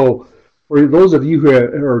 So for those of you who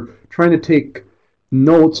are trying to take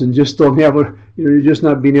notes and just don't have you're just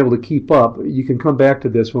not being able to keep up, you can come back to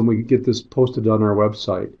this when we get this posted on our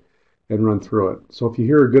website and run through it. So if you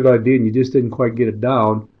hear a good idea and you just didn't quite get it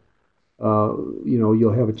down,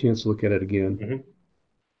 you'll have a chance to look at it again.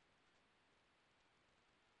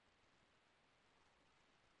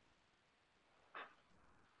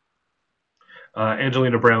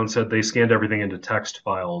 Angelina Brown said they scanned everything into text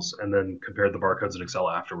files and then compared the barcodes in Excel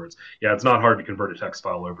afterwards. Yeah, it's not hard to convert a text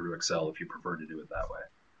file over to Excel if you prefer to do it that way.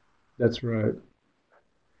 That's right.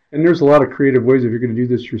 And there's a lot of creative ways if you're going to do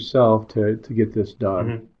this yourself to get this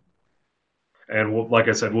done. And like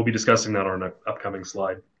I said, we'll be discussing that on an upcoming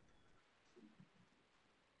slide.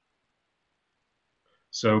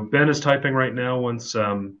 So Ben is typing right now. Once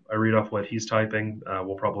I read off what he's typing,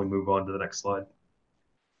 we'll probably move on to the next slide.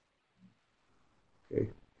 Okay.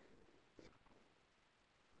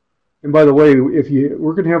 And by the way,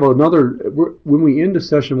 we're going to have when we end the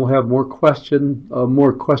session, we'll have more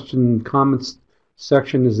question comments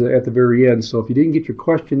section is at the very end. So if you didn't get your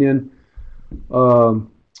question in,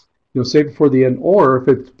 save it for the end, or if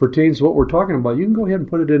it pertains to what we're talking about, you can go ahead and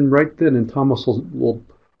put it in right then, and Thomas will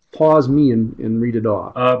pause me and read it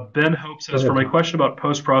off. Ben Hope says, for my question about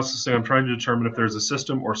post-processing, I'm trying to determine if there's a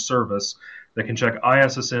system or service that can check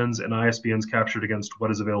ISSNs and ISBNs captured against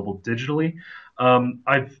what is available digitally.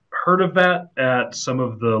 I've heard of that at some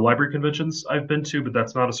of the library conventions I've been to, but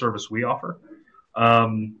that's not a service we offer.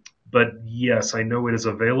 But yes, I know it is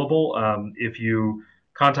available. If you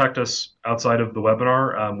contact us outside of the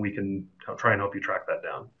webinar, we can try and help you track that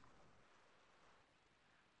down.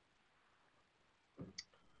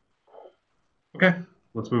 Okay,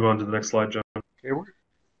 let's move on to the next slide, John. Okay, we're going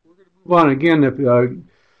to move on again.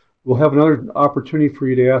 We'll have another opportunity for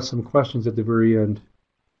you to ask some questions at the very end.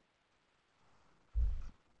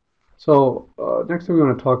 So next thing we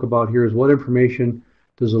want to talk about here is what information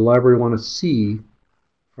does the library want to see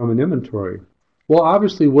from an inventory? Well,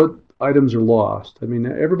 obviously, what items are lost. I mean,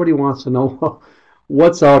 everybody wants to know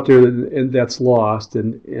what's out there and that's lost,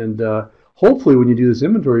 and hopefully when you do this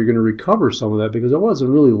inventory, you're going to recover some of that because it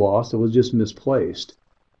wasn't really lost, it was just misplaced.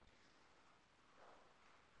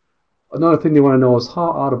 Another thing they want to know is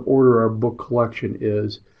how out of order our book collection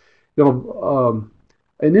is. An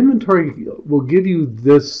inventory will give you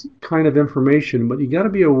this kind of information, but you got to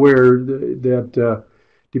be aware that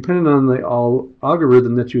depending on the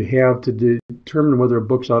algorithm that you have to determine whether a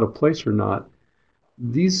book's out of place or not,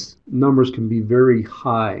 these numbers can be very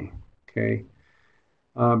high. Okay.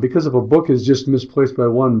 Because if a book is just misplaced by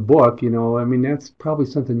one book, that's probably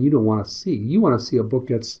something you don't want to see. You want to see a book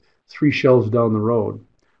that's 3 shelves down the road.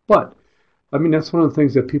 But, that's one of the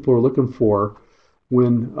things that people are looking for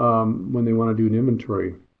when they want to do an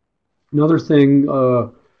inventory. Another thing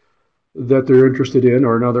that they're interested in,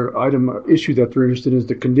 or another issue that they're interested in, is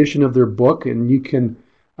the condition of their book. And you can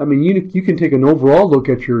take an overall look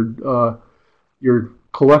at your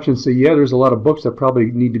collection and say, yeah, there's a lot of books that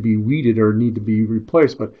probably need to be weeded or need to be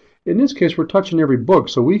replaced. But in this case, we're touching every book,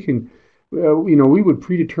 so we can, we would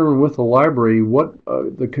predetermine with the library what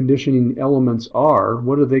the conditioning elements are.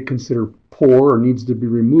 What do they consider poor or needs to be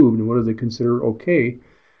removed, and what do they consider okay?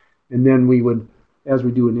 And then we would, as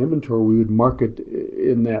we do an inventory, we would mark it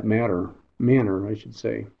in that manner, I should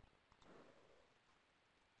say.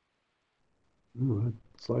 Oh, that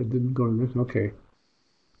slide didn't go to this. Okay.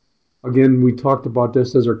 Again, we talked about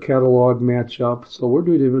this as our catalog matchup. So we're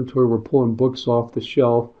doing inventory. We're pulling books off the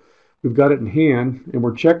shelf. We've got it in hand, and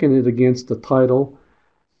we're checking it against the title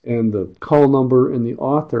and the call number and the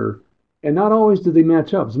author. And not always do they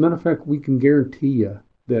match up. As a matter of fact, we can guarantee you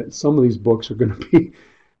that some of these books are going to be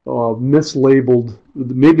mislabeled.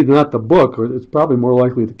 Maybe not the book, or it's probably more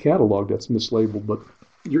likely the catalog that's mislabeled. But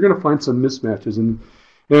you're going to find some mismatches, and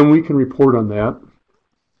we can report on that.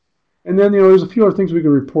 And then, there's a few other things we can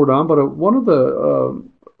report on, but one of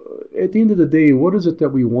at the end of the day, what is it that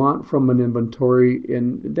we want from an inventory?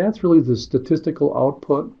 And that's really the statistical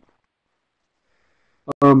output.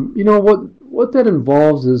 What that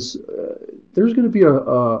involves is there's going to be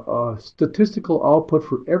a statistical output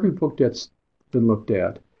for every book that's been looked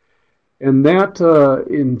at. And that,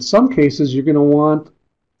 in some cases, you're going to want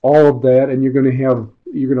all of that, and you're going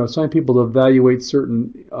to assign people to evaluate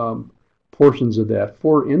certain portions of that.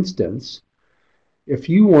 For instance, if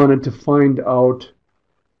you wanted to find out,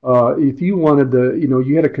 if you wanted to,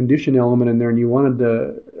 you had a condition element in there, and you wanted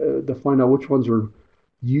to find out which ones were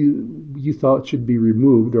you thought should be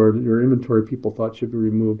removed, or your inventory people thought should be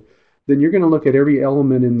removed, then you're going to look at every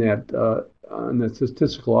element in that on the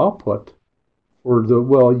statistical output. Or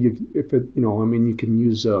you can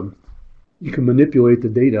use you can manipulate the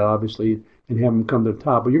data obviously and have them come to the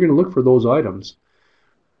top, but you're going to look for those items.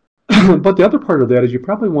 But the other part of that is you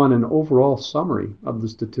probably want an overall summary of the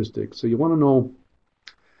statistics. So you want to know,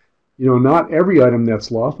 not every item that's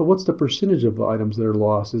lost, but what's the percentage of the items that are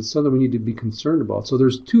lost? It's something we need to be concerned about. So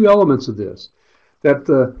there's two elements of this. That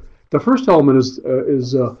the first element is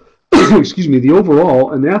excuse me, the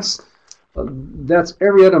overall, and that's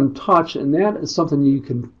every item touched, and that is something you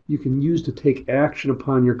can use to take action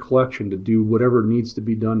upon your collection, to do whatever needs to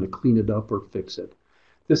be done to clean it up or fix it.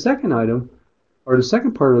 The second item, or the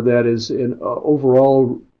second part of that, is an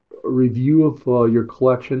overall review of your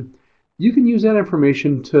collection. You can use that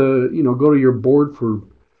information to go to your board for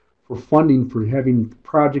funding for having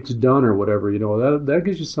projects done or whatever. That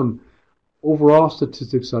gives you some overall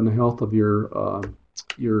statistics on the health of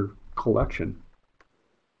your collection.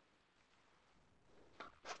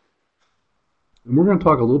 And we're going to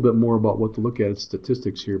talk a little bit more about what to look at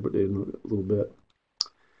statistics here, but in a little bit.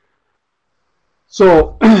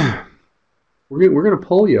 So we're going to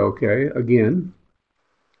poll you, okay, again.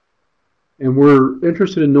 And we're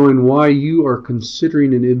interested in knowing why you are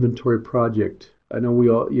considering an inventory project. I know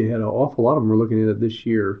you had an awful lot of them we're looking at it this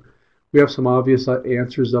year. We have some obvious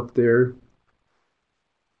answers up there.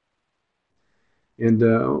 And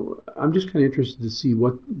I'm just kind of interested to see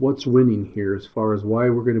what's winning here as far as why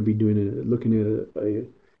we're going to be looking at a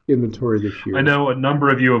inventory this year. I know a number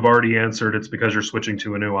of you have already answered. It's because you're switching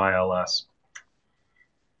to a new ILS.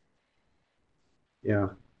 Yeah.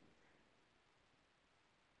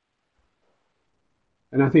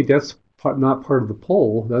 And I think that's not part of the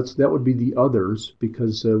poll. That would be the others,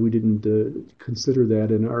 because we didn't consider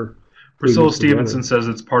that in our. Priscilla Stevenson says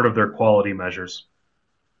it's part of their quality measures.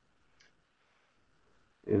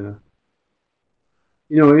 Yeah.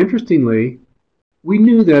 Interestingly, we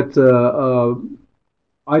knew that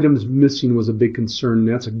items missing was a big concern, and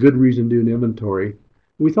that's a good reason to do an inventory.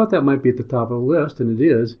 We thought that might be at the top of the list, and it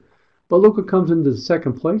is. But look what comes into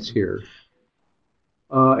second place here.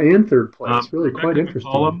 And third place. Really quite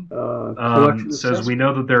interesting. Column says we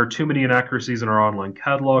know that there are too many inaccuracies in our online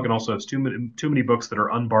catalog, and also has too many books that are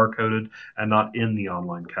unbarcoded and not in the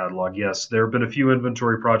online catalog. Yes, there have been a few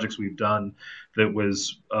inventory projects we've done that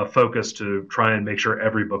was focused to try and make sure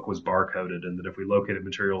every book was barcoded, and that if we located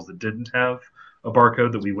materials that didn't have a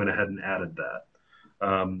barcode, that we went ahead and added that.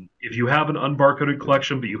 If you have an unbarcoded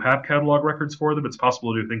collection, but you have catalog records for them, it's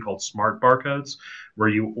possible to do a thing called smart barcodes, where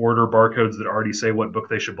you order barcodes that already say what book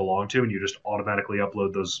they should belong to, and you just automatically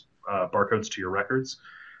upload those barcodes to your records.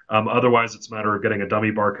 Otherwise, it's a matter of getting a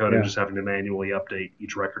dummy barcode and just having to manually update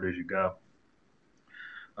each record as you go.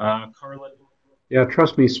 Carlin? Yeah,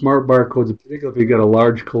 trust me, smart barcodes, particularly if you've got a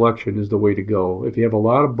large collection, is the way to go. If you have a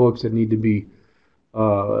lot of books that need to be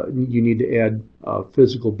you need to add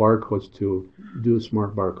physical barcodes to do a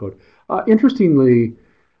smart barcode. Interestingly,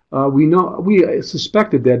 we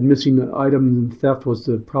suspected that missing item theft was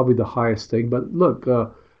probably the highest thing. But look,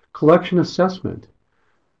 collection assessment.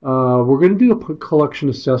 We're going to do a collection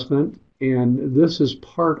assessment, and this is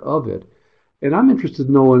part of it. And I'm interested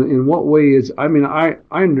in knowing in what way is. I mean, I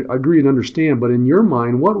agree and understand, but in your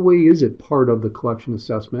mind, what way is it part of the collection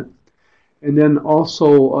assessment? And then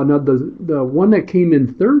also the one that came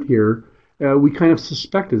in third here, we kind of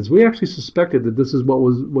suspected this. We actually suspected that this is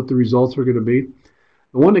what the results were going to be.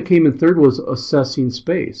 The one that came in third was assessing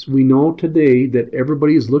space. We know today that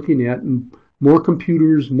everybody is looking at more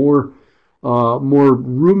computers, more more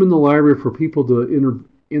room in the library for people to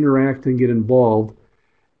interact and get involved.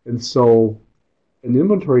 And so an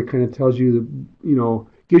inventory kind of tells you,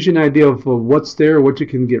 gives you an idea of what's there, what you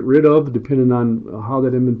can get rid of, depending on how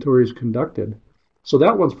that inventory is conducted. So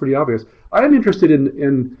that one's pretty obvious. I'm interested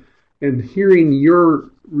in hearing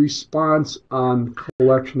your response on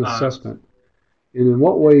collection assessment. And in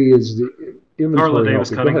what way is the inventory Carla Davis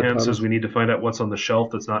helping? Cunningham says we need to find out what's on the shelf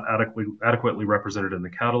that's not adequately represented in the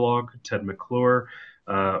catalog. Ted McClure,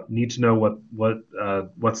 need to know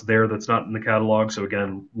what's there that's not in the catalog. So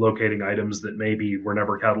again, locating items that maybe were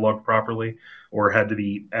never cataloged properly or had to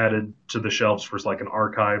be added to the shelves for like an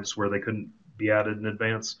archives where they couldn't be added in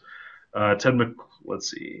advance.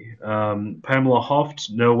 Let's see. Pamela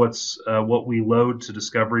Hoft, know what we load to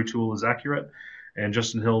Discovery Tool is accurate. And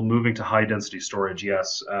Justin Hill, moving to high density storage.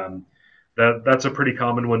 Yes. That's a pretty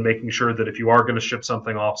common one, making sure that if you are going to ship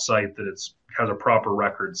something off site, that it has a proper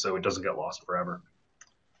record so it doesn't get lost forever.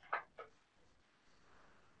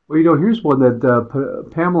 Well, here's one that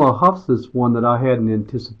Pamela Huff's is one that I hadn't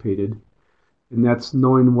anticipated, and that's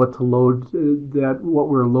knowing what to load, that what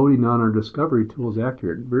we're loading on our Discovery tool is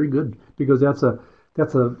accurate. Very good, because that's a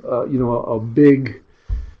big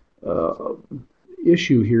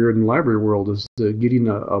issue here in the library world is getting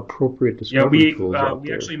appropriate Discovery tools out we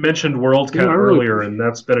there. Actually mentioned WorldCat earlier, and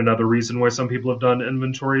that's been another reason why some people have done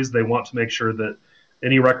inventories. They want to make sure that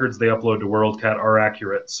any records they upload to WorldCat are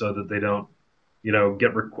accurate, so that they don't,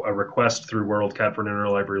 get a request through WorldCat for an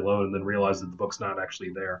interlibrary loan and then realize that the book's not actually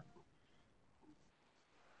there.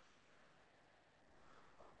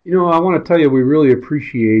 I want to tell you, we really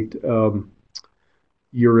appreciate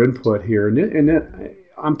your input here, and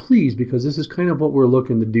I'm pleased because this is kind of what we're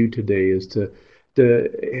looking to do today, is to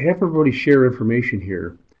have everybody share information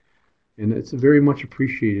here, and it's very much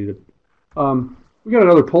appreciated. We got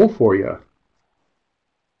another poll for you.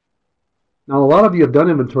 Now, a lot of you have done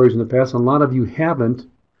inventories in the past, and a lot of you haven't,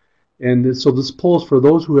 and so this poll is for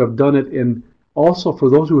those who have done it, and also for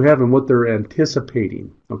those who haven't, what they're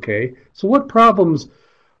anticipating. Okay, so what problems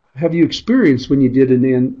have you experienced when you did an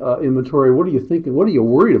inventory? What are you thinking? What are you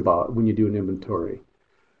worried about when you do an inventory?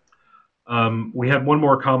 We had one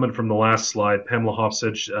more comment from the last slide. Pamela Hoff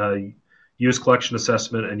said, use collection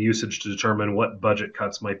assessment and usage to determine what budget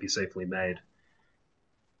cuts might be safely made.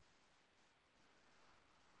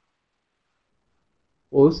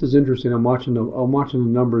 Well, this is interesting. I'm watching the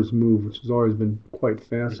numbers move, which has always been quite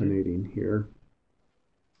fascinating here.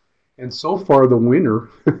 And so far, the winner,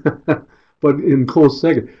 but in close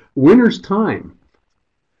second, winner's time.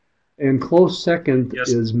 And close second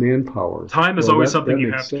is manpower. Time is always something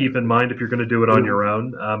you have to keep in mind if you're going to do it on your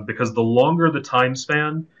own, because the longer the time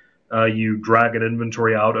span you drag an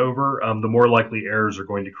inventory out over, the more likely errors are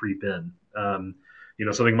going to creep in.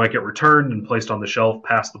 Something might get returned and placed on the shelf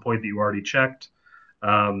past the point that you already checked.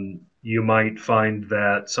 You might find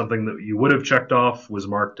that something that you would have checked off was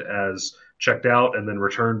marked as checked out and then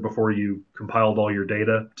returned before you compiled all your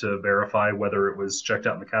data to verify whether it was checked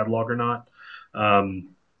out in the catalog or not.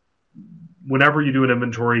 Whenever you do an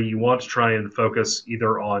inventory, you want to try and focus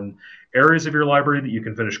either on areas of your library that you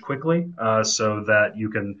can finish quickly, so that you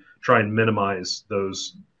can try and minimize the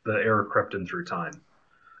error crept in through time.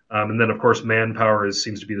 And then, of course, manpower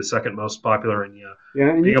seems to be the second most popular, and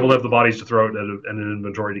being able to have the bodies to throw it in an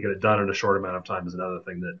inventory to get it done in a short amount of time is another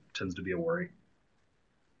thing that tends to be a worry.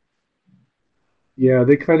 Yeah,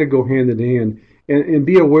 they kind of go hand in hand, and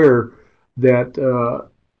be aware that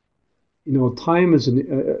time is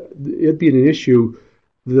it being an issue.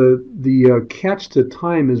 The catch to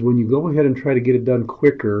time is when you go ahead and try to get it done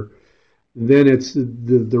quicker, then it's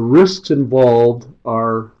the risks involved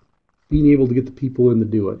are being able to get the people in to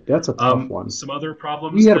do it. That's a tough one. Some other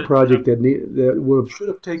problems. We had a project that should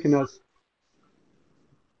have taken us.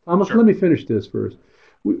 Thomas, Let me finish this first.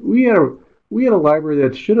 We had a library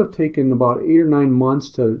that should have taken about 8 or 9 months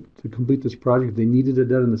to complete this project. They needed it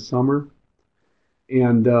done in the summer,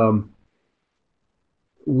 and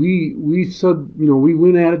we said, we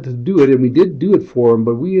went at it to do it, and we did do it for them,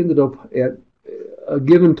 but we ended up at a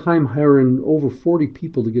given time hiring over 40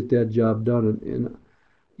 people to get that job done, and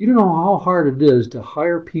you don't know how hard it is to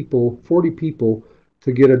hire 40 people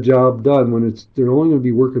to get a job done when they're only going to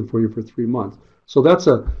be working for you for 3 months. So that's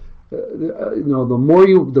the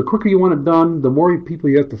quicker you want it done, the more people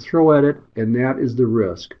you have to throw at it, and that is the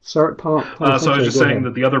risk. So I was just saying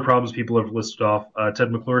that the other problems people have listed off,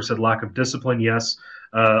 Ted McClure said lack of discipline. Yes.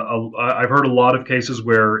 I've heard a lot of cases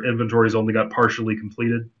where inventories only got partially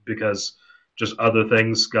completed because just other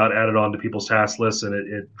things got added onto people's task lists and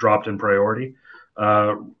it dropped in priority.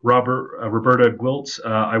 Roberta Gwilt,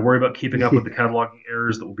 I worry about keeping up with the cataloging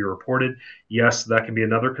errors that will be reported. Yes, that can be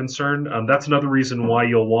another concern. That's another reason why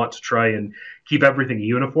you'll want to try and keep everything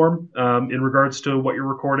uniform in regards to what you're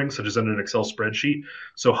recording, such as in an Excel spreadsheet.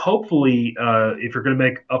 So hopefully, if you're going to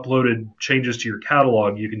make uploaded changes to your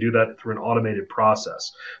catalog, you can do that through an automated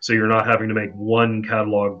process. So you're not having to make one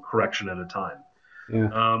catalog correction at a time. Yeah.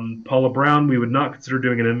 Paula Brown, we would not consider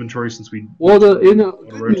doing an inventory since we Well, on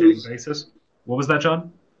a rotating basis. What was that,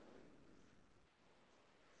 John?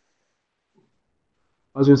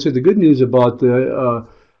 I was going to say the good news about the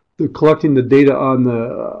collecting the data on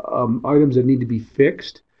the items that need to be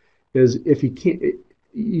fixed is if you can't,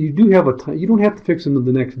 you do have a time. You don't have to fix them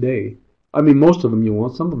the next day. I mean, most of them you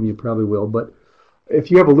won't. Some of them you probably will. But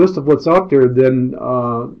if you have a list of what's out there, then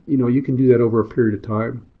you can do that over a period of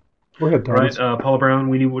time. Go ahead, Thomas. Right, Paula Brown,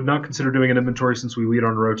 we would not consider doing an inventory since we lead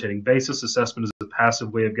on a rotating basis. Assessment is a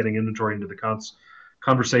passive way of getting inventory into the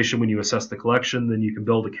conversation when you assess the collection. Then you can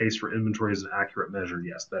build a case for inventory as an accurate measure.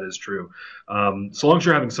 Yes, that is true. So long as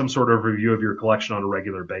you're having some sort of review of your collection on a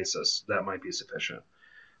regular basis, that might be sufficient.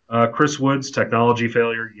 Chris Woods, technology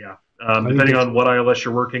failure. Yeah. Depending on what ILS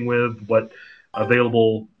you're working with, what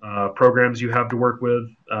available programs you have to work with,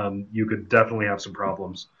 you could definitely have some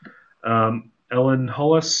problems. Ellen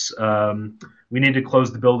Hollis, we need to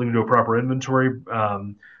close the building to a proper inventory.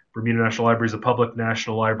 Bermuda National Library is a public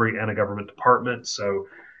national library and a government department. So,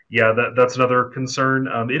 yeah, that's another concern.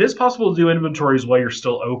 It is possible to do inventories while you're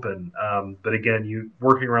still open. But again,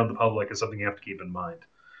 working around the public is something you have to keep in mind.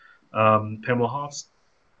 Pamela Hoffs?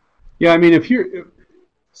 Yeah, I mean,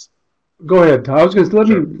 go ahead, Tom. I was going to let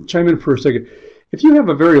me chime in for a second. If you have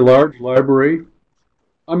a very large library,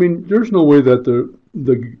 I mean, there's no way that the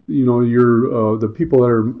people that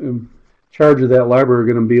are in charge of that library are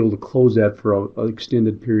going to be able to close that for an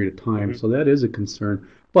extended period of time. Mm-hmm. So that is a concern.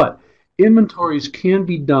 But inventories can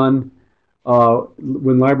be done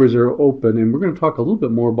when libraries are open, and we're going to talk a little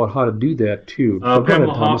bit more about how to do that too.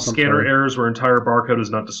 Pamela Hoff, scanner errors where entire barcode is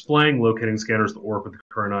not displaying, locating scanners that work with the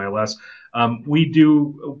current ILS. We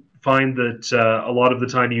do find that a lot of the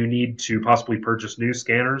time you need to possibly purchase new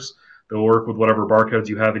scanners that will work with whatever barcodes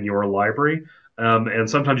you have in your library. And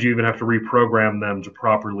sometimes you even have to reprogram them to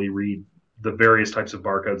properly read the various types of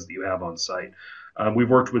barcodes that you have on site. We've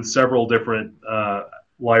worked with several different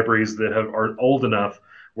libraries that are old enough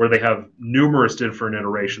where they have numerous different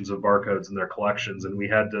iterations of barcodes in their collections, and we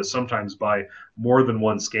had to sometimes buy more than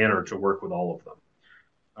one scanner to work with all of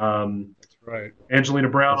them. That's right. Angelina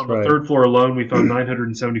Brown, on the third floor alone, we found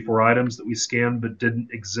 974 items that we scanned but didn't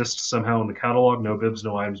exist somehow in the catalog. No bibs,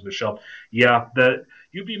 no items, no shelf. Yeah,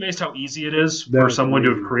 you'd be amazed how easy it is for someone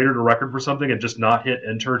to have created a record for something and just not hit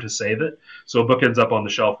enter to save it. So a book ends up on the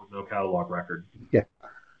shelf with no catalog record. Yeah.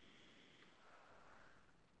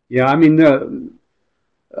 Yeah, I mean,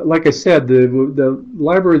 like I said, the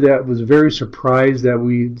library that was very surprised that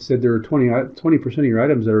we said there are 20% of your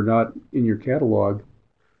items that are not in your catalog.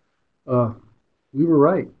 We were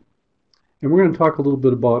right. And we're going to talk a little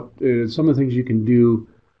bit about some of the things you can do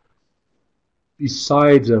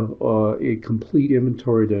besides a complete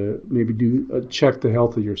inventory to maybe check the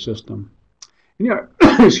health of your system. And yeah,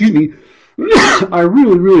 excuse me, I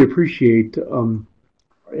really, really appreciate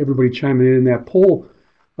everybody chiming in that poll.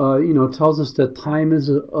 Tells us that time is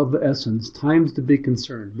of essence. Time's the big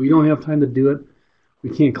concern. We don't have time to do it. We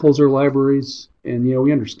can't close our libraries, and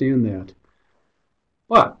we understand that.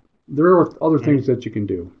 But there are other things that you can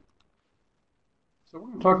do. So we're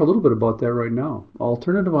going to talk a little bit about that right now.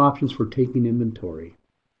 Alternative options for taking inventory.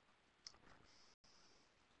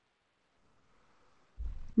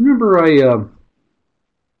 Remember I'll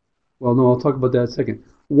talk about that in a second.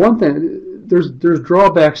 One thing, there's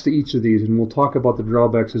drawbacks to each of these, and we'll talk about the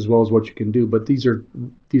drawbacks as well as what you can do, but these are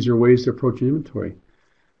ways to approach an inventory.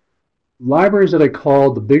 Libraries that I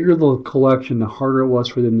called, the bigger the collection, the harder it was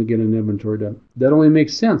for them to get an inventory done. That only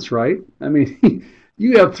makes sense, right? I mean,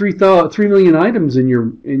 you have 3 million items in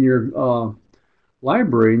your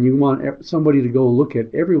library, and you want somebody to go look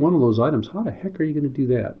at every one of those items. How the heck are you going to do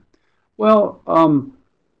that? Well,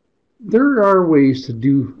 there are ways to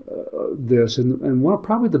do this, and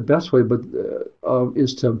probably the best way, but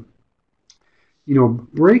is to,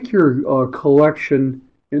 break your collection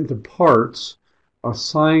into parts,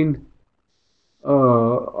 assign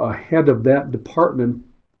a head of that department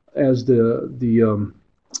as the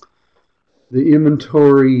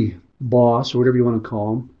inventory boss, or whatever you want to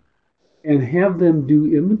call them, and have them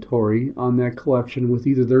do inventory on that collection with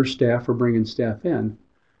either their staff or bringing staff in,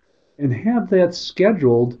 and have that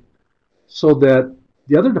scheduled so that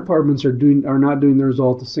the other departments are not doing theirs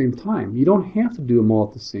all at the same time. You don't have to do them all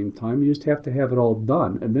at the same time. You just have to have it all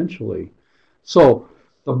done eventually. So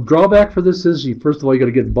the drawback for this is, first of all, you got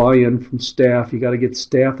to get buy-in from staff. You got to get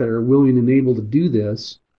staff that are willing and able to do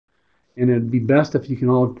this, and it'd be best if you can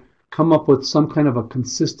all come up with some kind of a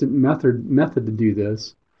consistent method to do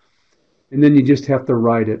this, and then you just have to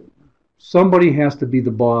write it. Somebody has to be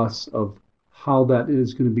the boss of how that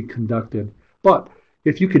is going to be conducted. But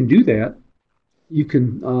if you can do that, you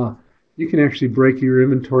can actually break your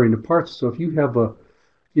inventory into parts. So if you have a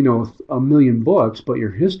 1,000,000 books, but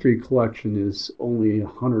your history collection is only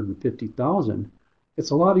 150,000,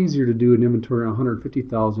 it's a lot easier to do an inventory on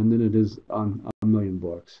 150,000 than it is on 1,000,000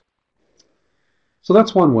 books. So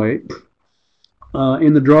that's one way.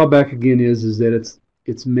 And the drawback again is that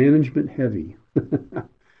it's management heavy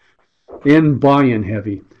and buy-in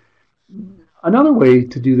heavy. Another way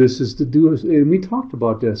to do this is to do, and we talked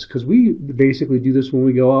about this because we basically do this when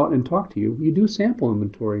we go out and talk to you. You do a sample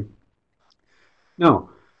inventory. Now,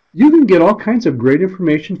 you can get all kinds of great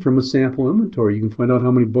information from a sample inventory. You can find out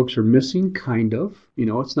how many books are missing, kind of.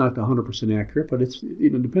 It's not 100% accurate, but it's,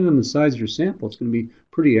 depending on the size of your sample, it's going to be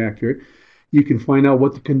pretty accurate. You can find out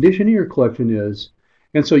what the condition of your collection is.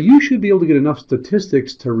 And so you should be able to get enough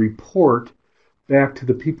statistics to report back to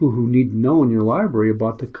the people who need to know in your library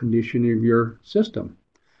about the condition of your system.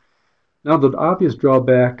 Now, the obvious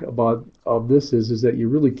drawback of this is that you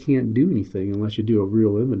really can't do anything unless you do a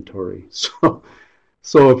real inventory.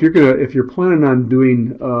 So if you're planning on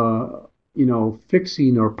doing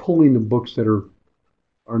fixing or pulling the books that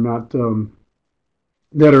are not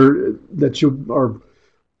that are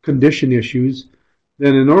condition issues,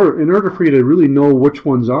 then in order for you to really know which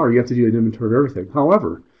ones are, you have to do an inventory of everything.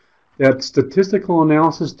 However, that statistical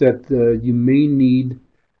analysis that you may need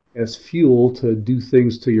as fuel to do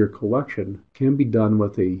things to your collection can be done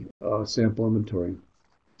with a sample inventory.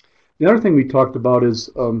 The other thing we talked about is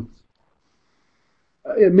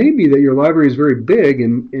it may be that your library is very big,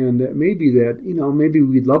 and it may be that maybe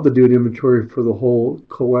we'd love to do an inventory for the whole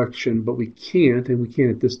collection, but we can't, and we can't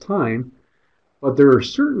at this time. But there are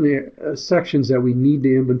certainly sections that we need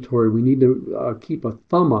to inventory. We need to keep a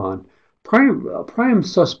thumb on. Prime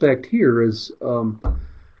suspect here is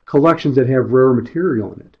collections that have rare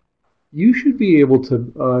material in it. You should be able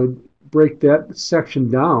to break that section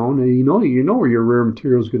down, and you know where your rare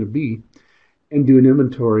material is going to be, and do an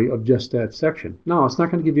inventory of just that section. Now, it's not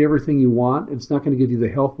going to give you everything you want. It's not going to give you the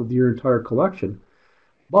health of your entire collection,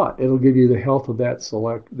 but it'll give you the health of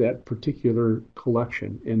that particular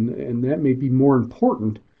collection, and that may be more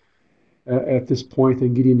important at this point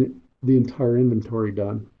than getting the entire inventory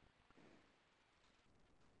done.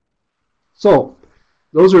 So,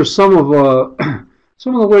 those are some of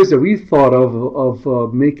the ways that we thought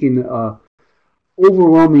of making an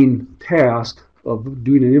overwhelming task of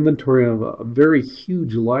doing an inventory of a very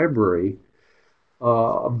huge library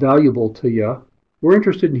valuable to you. We're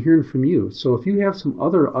interested in hearing from you. So if you have some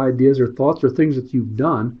other ideas or thoughts or things that you've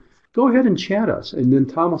done, go ahead and chat us, and then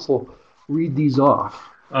Thomas will read these off.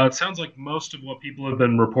 It sounds like most of what people have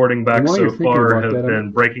been reporting back so far have been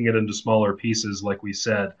breaking it into smaller pieces, like we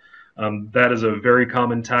said. That is a very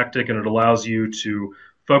common tactic, and it allows you to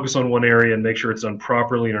focus on one area and make sure it's done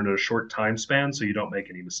properly and in a short time span so you don't make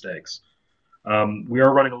any mistakes. We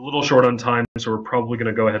are running a little short on time, so we're probably going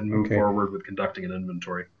to go ahead and move forward with conducting an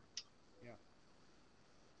inventory.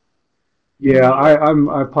 Yeah,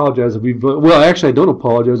 I apologize. Well, actually, I don't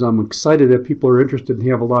apologize. I'm excited that people are interested and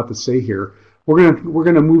have a lot to say here. We're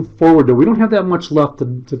gonna move forward. We don't have that much left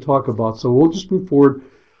to talk about, so we'll just move forward.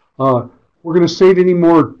 We're going to save any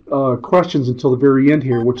more questions until the very end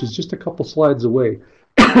here, which is just a couple slides away.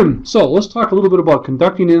 So let's talk a little bit about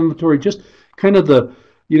conducting inventory, just kind of the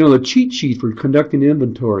cheat sheet for conducting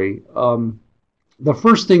inventory. The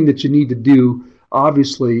first thing that you need to do,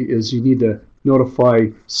 obviously, is you need to notify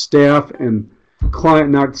staff and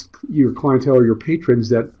not your clientele or your patrons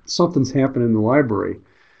that something's happened in the library.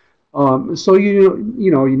 So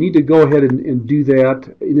you need to go ahead and do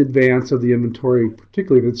that in advance of the inventory,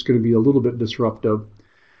 particularly if it's going to be a little bit disruptive.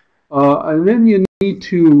 And then you need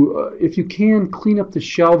to, if you can, clean up the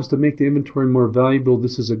shelves to make the inventory more valuable.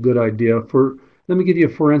 This is a good idea. Let me give you,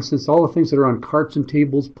 for instance, all the things that are on carts and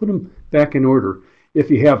tables, put them back in order. If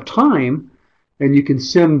you have time and you can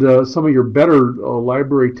send some of your better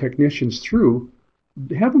library technicians through,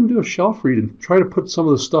 have them do a shelf read and try to put some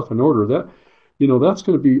of the stuff in order. That's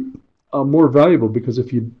going to be more valuable, because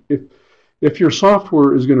if your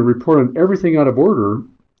software is going to report on everything out of order,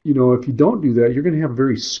 if you don't do that, you're going to have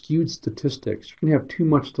very skewed statistics. You're going to have too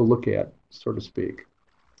much to look at, so to speak.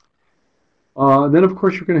 Then, of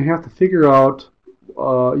course, you're going to have to figure out,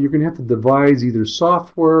 you're going to have to devise either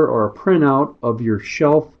software or a printout of your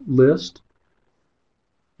shelf list,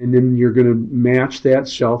 and then you're going to match that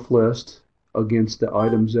shelf list against the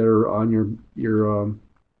items that are on your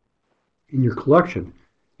in your collection.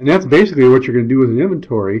 And that's basically what you're going to do with an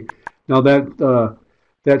inventory. Now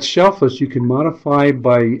that shelf list you can modify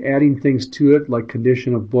by adding things to it, like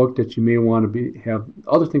condition of book that you may want to have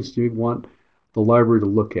other things you want the library to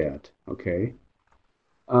look at. Okay.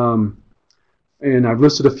 And I've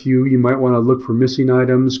listed a few. You might want to look for missing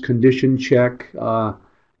items, condition check,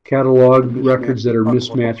 catalog records that are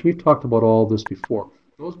mismatched. We've talked about all this before.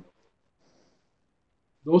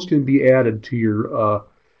 Those can be added to your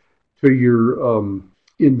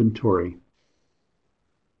inventory.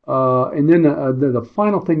 And then the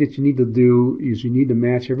final thing that you need to do is you need to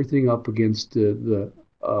match everything up against the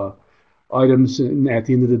items at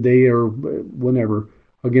the end of the day or whenever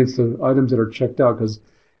against the items that are checked out,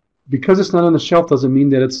 because it's not on the shelf doesn't mean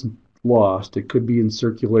that it's lost. It could be in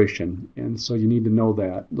circulation, and so you need to know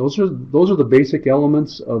that. Those are the basic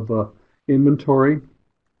elements of inventory.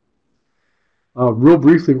 Real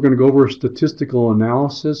briefly, we're going to go over statistical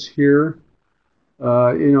analysis here.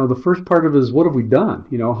 The first part of it is what have we done?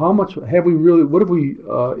 How much have we really? What have we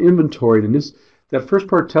inventoried? And that first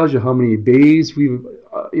part tells you how many days we've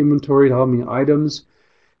inventoried, how many items,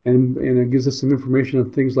 and it gives us some information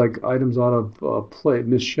on things like items out of play,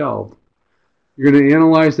 misshelved. You're going to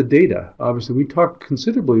analyze the data. Obviously, we talked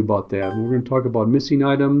considerably about that. We're going to talk about missing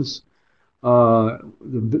items. One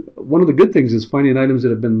of the good things is finding items that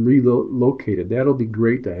have been relocated. That'll be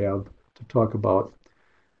great to have to talk about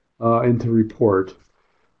and to report.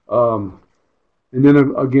 And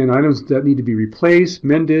then again, items that need to be replaced,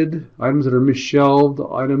 mended, items that are misshelved,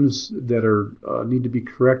 items that are need to be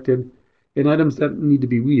corrected, and items that need to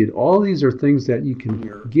be weeded. All these are things that you can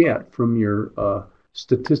get from your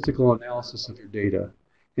statistical analysis of your data.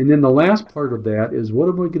 And then the last part of that is what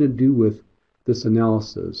am I going to do with this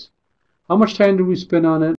analysis? How much time did we spend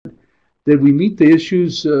on it? Did we meet the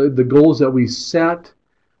issues, the goals that we set?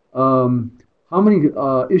 How many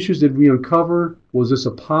issues did we uncover? Was this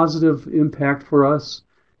a positive impact for us?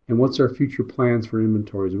 And what's our future plans for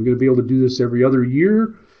inventories? Are we going to be able to do this every other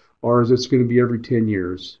year, or is this going to be every 10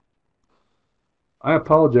 years? I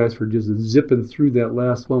apologize for just zipping through that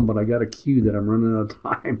last one, but I got a cue that I'm running out of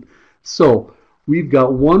time. So we've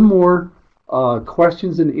got one more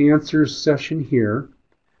questions and answers session here.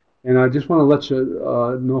 And I just want to let you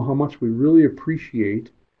know how much we really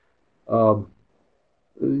appreciate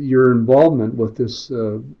your involvement with this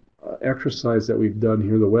exercise that we've done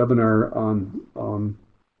here, the webinar on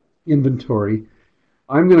inventory.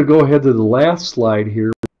 I'm going to go ahead to the last slide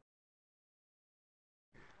here.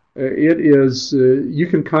 It is, you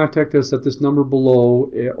can contact us at this number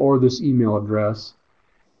below or this email address.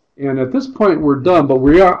 And at this point, we're done, but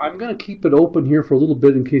I'm going to keep it open here for a little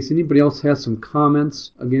bit in case anybody else has some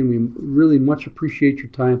comments. Again, we really much appreciate your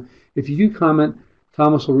time. If you do comment,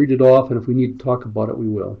 Thomas will read it off, and if we need to talk about it, we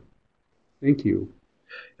will. Thank you.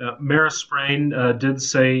 Maris Sprain did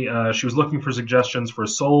say she was looking for suggestions for a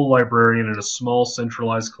sole librarian in a small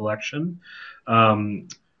centralized collection.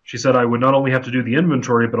 She said, I would not only have to do the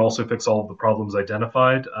inventory, but also fix all of the problems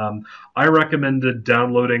identified. I recommended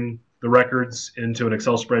downloading the records into an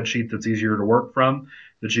Excel spreadsheet that's easier to work from,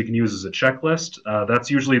 that you can use as a checklist. That's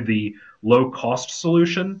usually the low-cost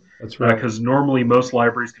solution. That's right. Because normally most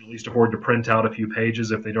libraries can at least afford to print out a few pages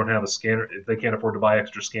if they don't have a scanner, if they can't afford to buy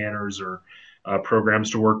extra scanners or programs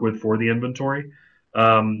to work with for the inventory.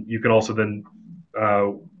 You can also then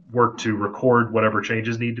work to record whatever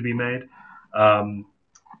changes need to be made.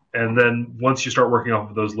 And then once you start working off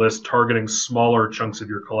of those lists, targeting smaller chunks of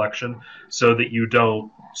your collection so that you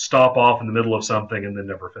don't stop off in the middle of something and then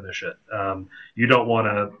never finish it. You don't want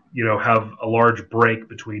to, have a large break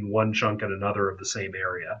between one chunk and another of the same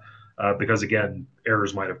area, because again,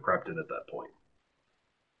 errors might have crept in at that point.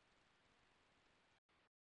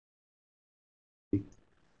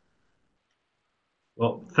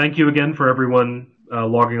 Well, thank you again for everyone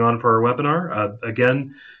logging on for our webinar.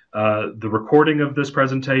 Again, the recording of this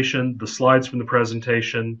presentation, the slides from the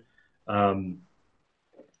presentation, and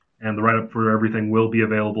the write-up for everything will be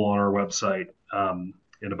available on our website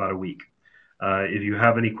in about a week. If you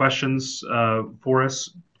have any questions for us,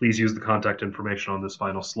 please use the contact information on this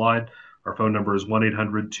final slide. Our phone number is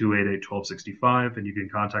 1-800-288-1265, and you can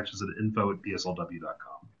contact us at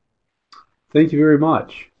info@bslw.com. Thank you very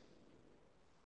much.